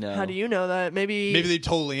show. No. How do you know that? Maybe Maybe they're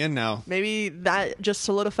totally in now. Maybe that just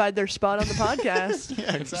solidified their spot on the podcast.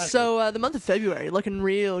 Yeah, exactly. So the month of February looking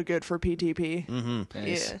real good for PTP. Mm-hmm.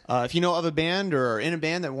 Nice. Yeah. If you know of a band or are in a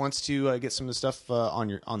band that wants to get some of the stuff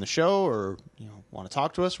on the show, or want to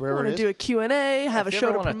talk to us, wherever Want it to is. do a Q&A, have If a you show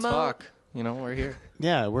ever to wanna promote. talk we're here.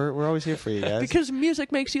 Yeah, we're always here for you guys. Because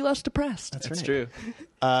music makes you less depressed. That's That's right. true.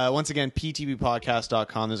 Once again,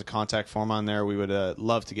 ptbpodcast.com. There's a contact form on there. We would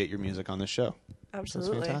love to get your music on this show.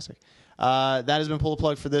 Absolutely. That's fantastic. That has been Pull the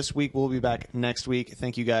Plug for this week. We'll be back next week.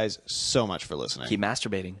 Thank you guys so much for listening. Keep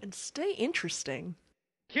masturbating. And stay interesting.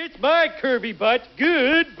 Kiss my curvy butt.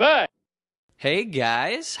 Goodbye. Hey,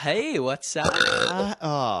 guys. Hey, what's up?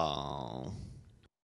 Oh.